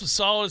BCS was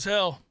solid as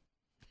hell.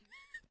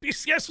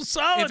 BCS was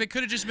solid. If it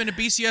could have just been a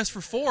BCS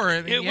for 4,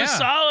 it was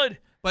solid.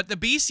 But the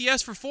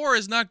BCS for 4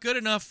 is not good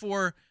enough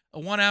for a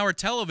 1-hour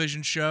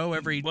television show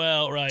every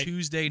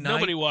Tuesday night.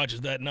 Nobody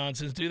watches that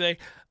nonsense, do they?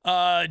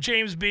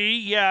 James B.,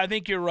 yeah, I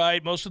think you're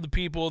right. Most of the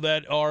people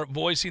that are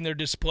voicing their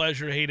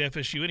displeasure hate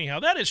FSU anyhow.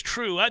 That is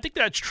true. I think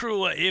that's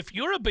true. If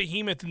you're a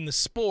behemoth in the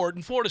sport,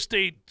 and Florida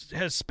State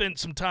has spent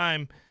some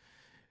time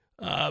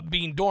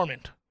being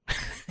dormant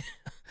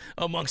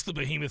amongst the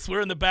behemoths.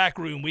 We're in the back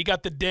room. We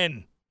got the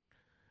den.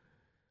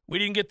 We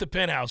didn't get the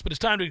penthouse, but it's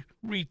time to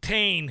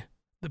retain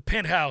the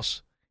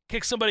penthouse.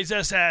 Kick somebody's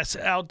ass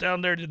out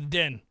down there to the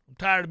den. I'm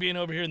tired of being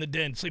over here in the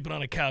den, sleeping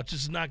on a couch.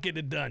 This is not getting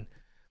it done.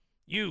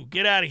 You,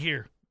 get out of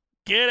here.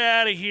 Get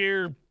out of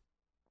here,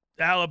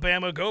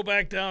 Alabama. Go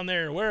back down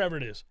there, wherever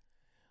it is.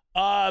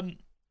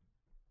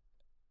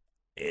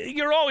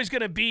 You're always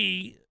going to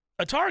be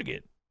a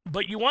target,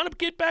 but you want to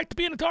get back to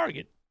being a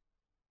target.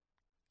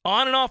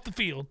 On and off the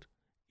field,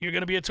 you're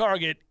going to be a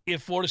target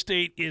if Florida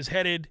State is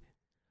headed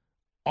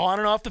on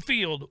and off the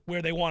field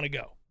where they want to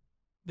go.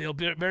 They'll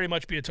very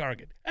much be a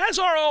target, as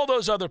are all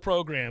those other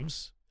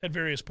programs at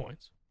various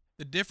points.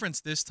 The difference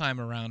this time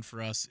around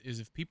for us is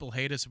if people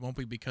hate us, it won't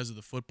be because of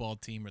the football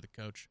team or the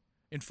coach.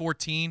 In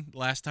 2014, the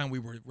last time we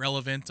were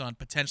relevant on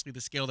potentially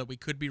the scale that we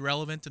could be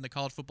relevant in the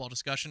college football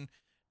discussion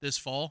this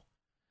fall,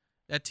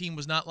 that team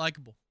was not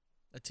likable.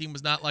 That team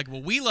was not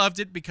likable. We loved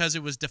it because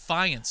it was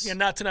defiance. Yeah,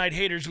 Not Tonight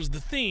Haters was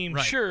the theme,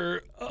 right.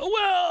 Sure.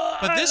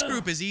 But this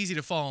group is easy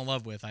to fall in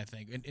love with, I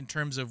think, in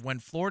terms of when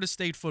Florida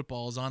State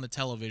football is on the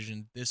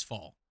television this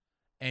fall.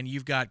 And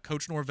you've got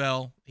Coach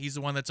Norvell. He's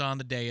the one that's on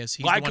the dais.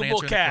 He's likable the one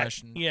answering cat. the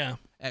question. Yeah.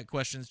 At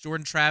questions.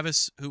 Jordan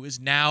Travis, who is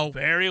now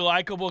very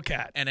likable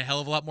cat. And a hell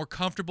of a lot more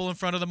comfortable in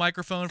front of the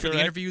microphone for the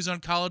interviews on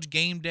College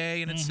Game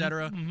Day and et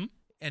cetera. Mm-hmm.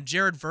 And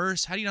Jared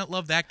Verse, how do you not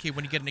love that kid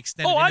when you get an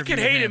extended interview? I could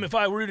hate him if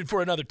I rooted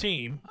for another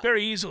team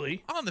very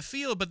easily. On the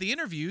field, but the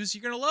interviews,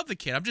 you're going to love the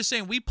kid. I'm just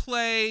saying we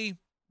play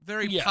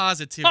very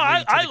positively.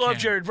 I love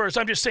Jared Verse.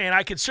 I'm just saying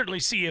I could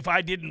certainly see if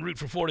I didn't root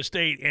for Florida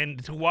State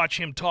and to watch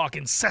him talk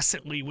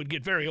incessantly would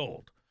get very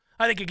old.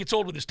 I think it gets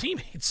old with his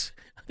teammates.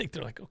 I think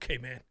they're like, okay,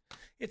 man,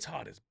 it's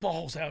hot as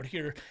balls out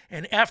here.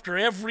 And after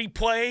every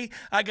play,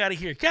 I got to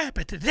hear,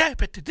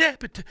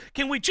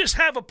 can we just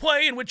have a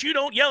play in which you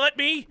don't yell at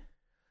me?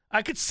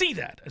 I could see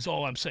that, is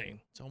all I'm saying.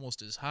 It's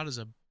almost as hot as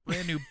a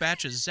brand new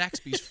batch of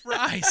Zaxby's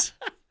fries.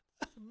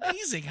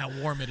 Amazing how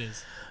warm it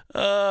is.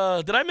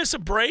 Did I miss a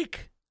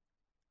break?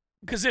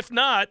 Because if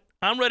not,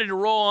 I'm ready to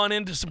roll on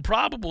into some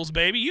probables,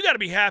 baby. You got to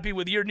be happy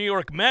with your New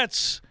York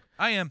Mets.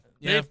 I am.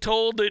 Yeah.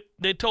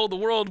 They told the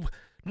world,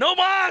 no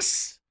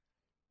mas.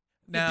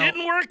 Now, it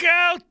didn't work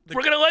out.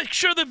 We're going to make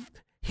sure the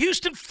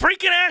Houston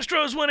freaking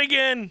Astros win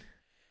again.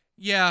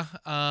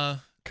 Yeah,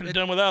 Could have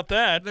done without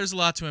that. There's a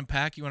lot to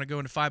unpack. You want to go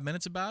into 5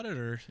 minutes about it,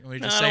 or you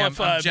want to just No, say I I'm want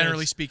 5 generally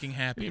minutes. speaking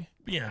happy?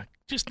 Yeah,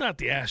 just not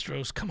the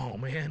Astros. Come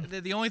on, man.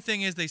 The only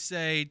thing is they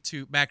say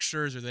to Max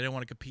Scherzer they don't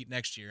want to compete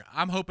next year.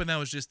 I'm hoping that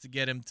was just to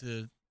get him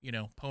to,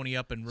 pony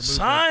up and remove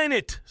Sign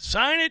it,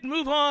 and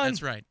move on.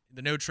 That's right.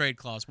 The no trade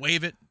clause.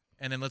 Waive it,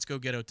 and then let's go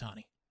get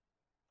Ohtani.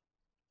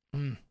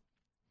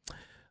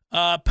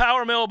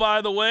 Power Mill,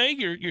 by the way,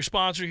 your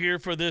sponsor here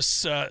for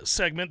this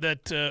segment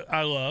that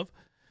I love.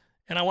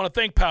 And I want to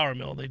thank Power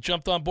Mill. They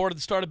jumped on board at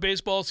the start of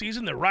baseball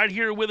season. They're right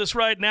here with us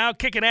right now,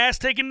 kicking ass,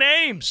 taking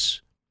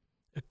names.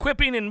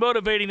 Equipping and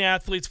motivating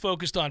athletes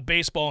focused on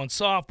baseball and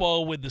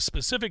softball with the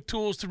specific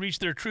tools to reach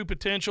their true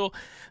potential.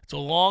 It's a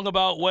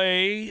roundabout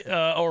way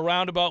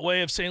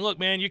of saying, look,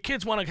 man, your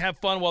kids want to have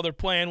fun while they're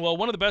playing. Well,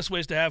 one of the best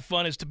ways to have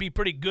fun is to be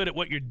pretty good at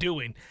what you're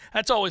doing.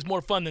 That's always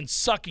more fun than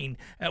sucking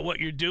at what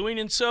you're doing.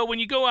 And so when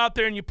you go out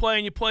there and you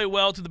play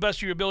well to the best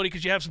of your ability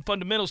because you have some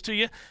fundamentals to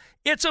you,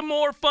 it's a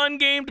more fun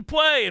game to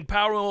play. And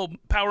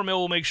Power Mill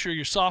will make sure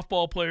your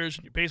softball players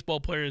and your baseball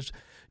players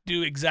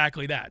do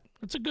exactly that.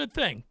 It's a good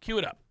thing. Cue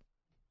it up.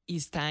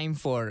 It's time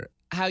for,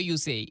 how you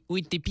say,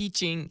 with the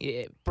pitching,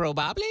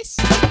 probables?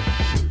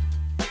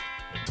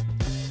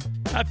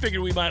 I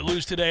figured we might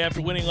lose today after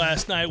winning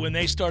last night when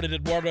they started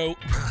Eduardo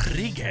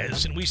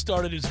Rodriguez and we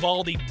started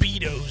Osvaldo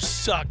Beto.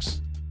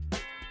 Sucks.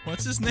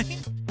 What's his name?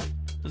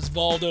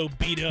 Osvaldo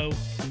Beto.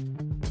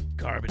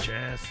 Garbage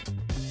ass.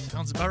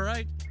 Sounds about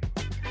right.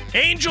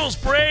 Angels,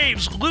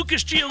 Braves,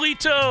 Lucas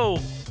Giolito,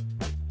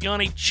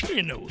 Yanni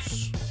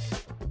Chirinos.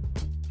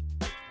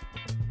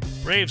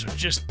 Braves are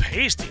just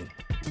pasting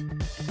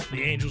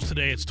the Angels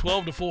today. It's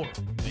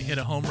 12-4. They hit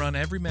a home run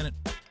every minute.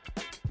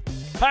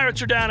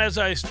 Pirates are down, as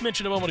I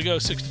mentioned a moment ago,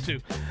 6-2.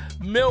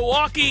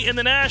 Milwaukee and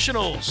the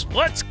Nationals.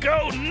 Let's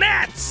go,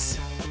 Nats!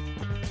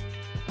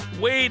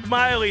 Wade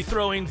Miley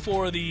throwing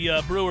for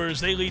the Brewers.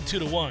 They lead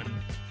 2-1.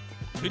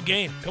 Good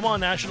game. Come on,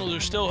 Nationals.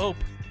 There's still hope.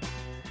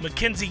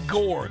 Mackenzie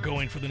Gore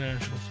going for the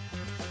Nationals.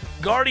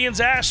 Guardians,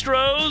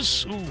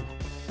 Astros. Ooh,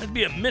 that'd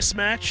be a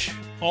mismatch.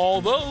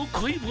 Although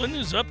Cleveland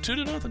is up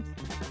 2-0.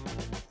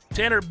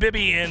 Tanner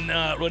Bibby and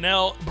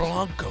Ronel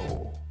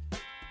Blanco.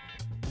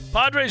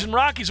 Padres and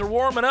Rockies are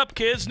warming up,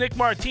 kids. Nick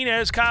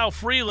Martinez, Kyle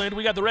Freeland.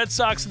 We got the Red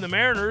Sox and the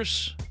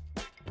Mariners.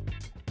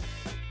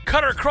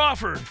 Cutter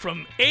Crawford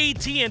from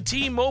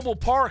AT&T Mobile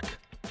Park.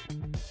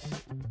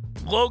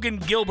 Logan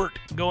Gilbert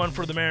going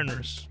for the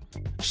Mariners.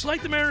 Just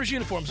like the Mariners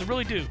uniforms. I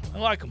really do. I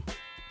like them.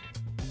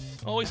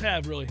 Always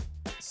have, really.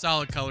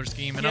 Solid color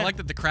scheme, and Yeah. I like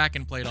that the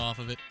Kraken played off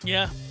of it.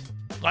 Yeah.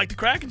 Like the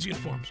Kraken's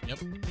uniforms. Yep.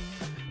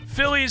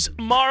 Phillies,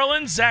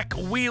 Marlins, Zach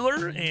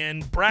Wheeler,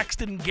 and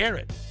Braxton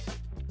Garrett.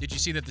 Did you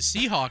see that the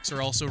Seahawks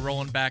are also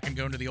rolling back and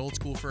going to the old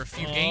school for a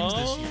few games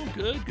this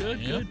year?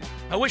 Good.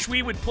 I wish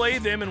we would play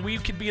them and we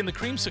could be in the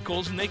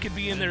creamsicles and they could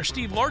be in their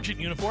Steve Largent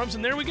uniforms,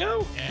 and there we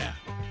go. Yeah.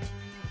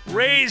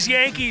 Rays,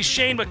 Yankees,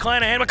 Shane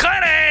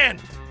McClanahan!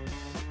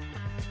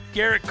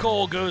 Garrett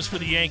Cole goes for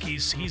the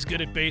Yankees. He's good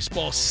at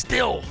baseball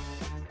still.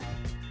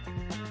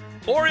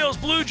 Orioles,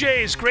 Blue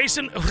Jays,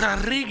 Grayson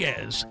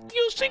Rodriguez.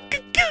 Yusei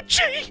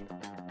Kikuchi.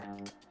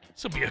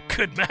 This will be a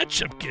good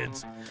matchup,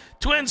 kids.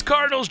 Twins,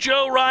 Cardinals,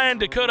 Joe Ryan,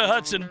 Dakota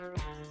Hudson.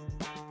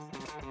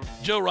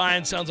 Joe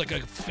Ryan sounds like a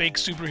fake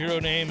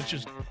superhero name. It's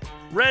just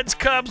Reds,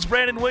 Cubs,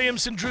 Brandon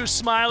Williamson, Drew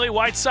Smiley.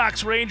 White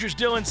Sox, Rangers,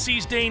 Dylan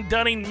Cease, Dane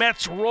Dunning,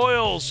 Mets,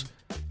 Royals.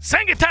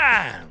 Sanga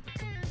time!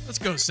 Let's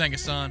go,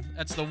 Senga-san.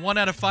 That's the 1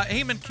 out of 5.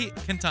 Heyman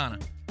Quintana.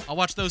 I'll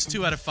watch those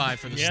 2 out of 5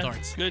 for the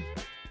starts. Good.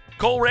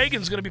 Cole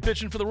Reagan's going to be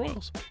pitching for the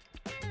Royals.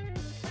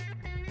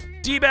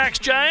 D-backs,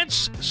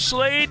 Giants,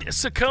 Slade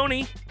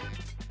Ciccone,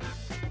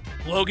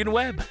 Logan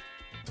Webb.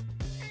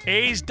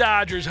 A's,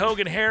 Dodgers,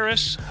 Hogan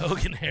Harris.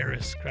 Hogan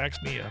Harris cracks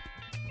me up.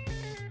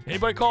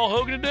 Anybody call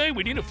Hogan today?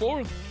 We need a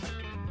 4th.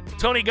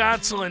 Tony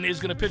Gonsolin is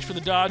going to pitch for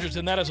the Dodgers,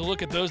 and that is a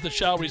look at those that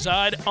shall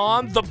reside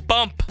on the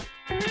bump.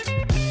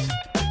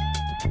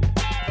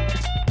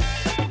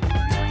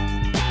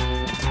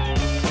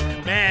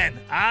 Man,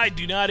 I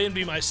do not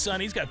envy my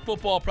son. He's got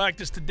football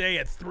practice today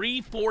at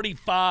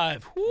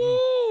 3:45.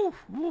 Woo!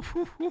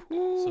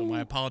 So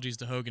my apologies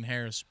to Hogan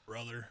Harris,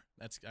 brother.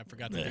 I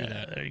forgot to do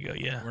that. There you go.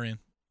 Yeah, We're in.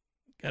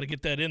 got to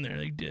get that in there.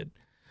 They did.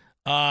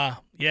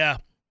 Yeah.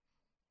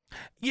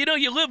 You know,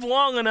 you live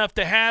long enough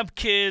to have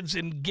kids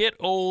and get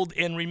old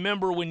and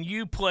remember when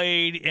you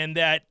played and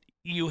that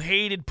you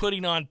hated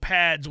putting on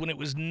pads when it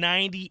was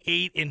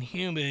 98 and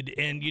humid,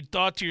 and you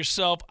thought to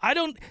yourself,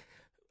 do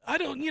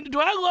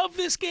I love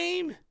this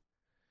game?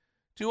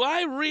 Do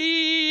I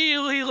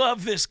really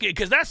love this game?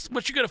 Because that's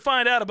what you're going to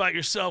find out about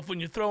yourself when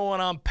you're throwing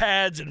on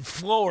pads in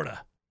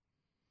Florida.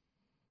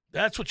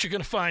 That's what you're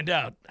going to find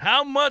out.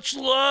 How much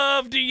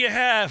love do you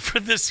have for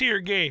this here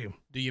game?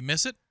 Do you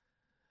miss it?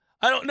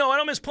 I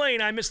don't miss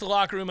playing. I miss the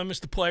locker room. I miss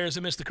the players.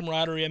 I miss the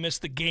camaraderie. I miss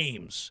the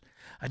games.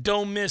 I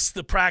don't miss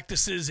the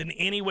practices in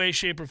any way,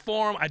 shape, or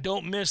form. I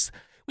don't miss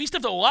We used to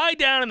have to lie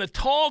down in the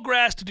tall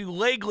grass to do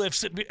leg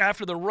lifts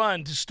after the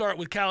run to start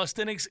with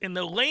calisthenics, and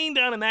the laying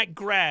down in that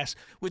grass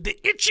with the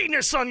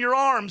itchiness on your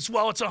arms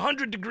while it's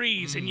 100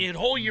 degrees, and you'd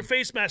hold your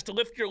face mask to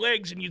lift your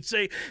legs, and you'd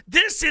say,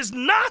 "This is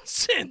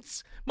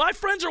nonsense. My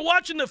friends are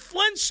watching the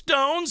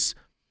Flintstones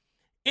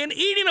and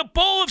eating a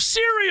bowl of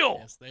cereal."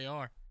 Yes, they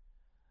are.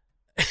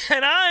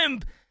 And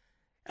I'm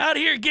out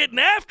here getting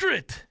after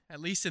it. At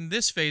least in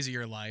this phase of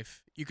your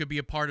life, you could be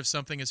a part of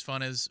something as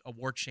fun as a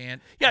war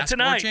chant. Yeah, Ask War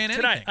tonight. Chant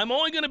anything. I'm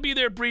only going to be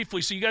there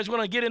briefly, so you guys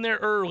want to get in there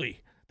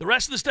early. The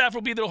rest of the staff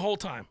will be there the whole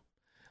time.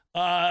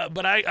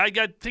 But I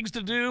got things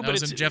to do. That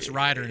was in Jeff's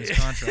rider in his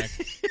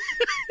contract.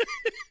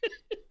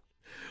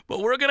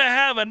 But we're going to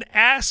have an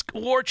Ask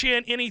War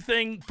Chant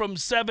Anything from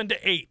 7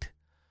 to 8.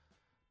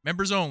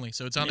 Members only,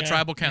 so it's on the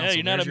tribal council. Yeah,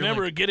 you're not There's a your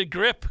member. link. Get a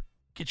grip.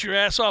 Get your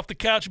ass off the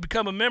couch and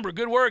become a member.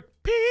 Good work.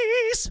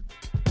 Peace.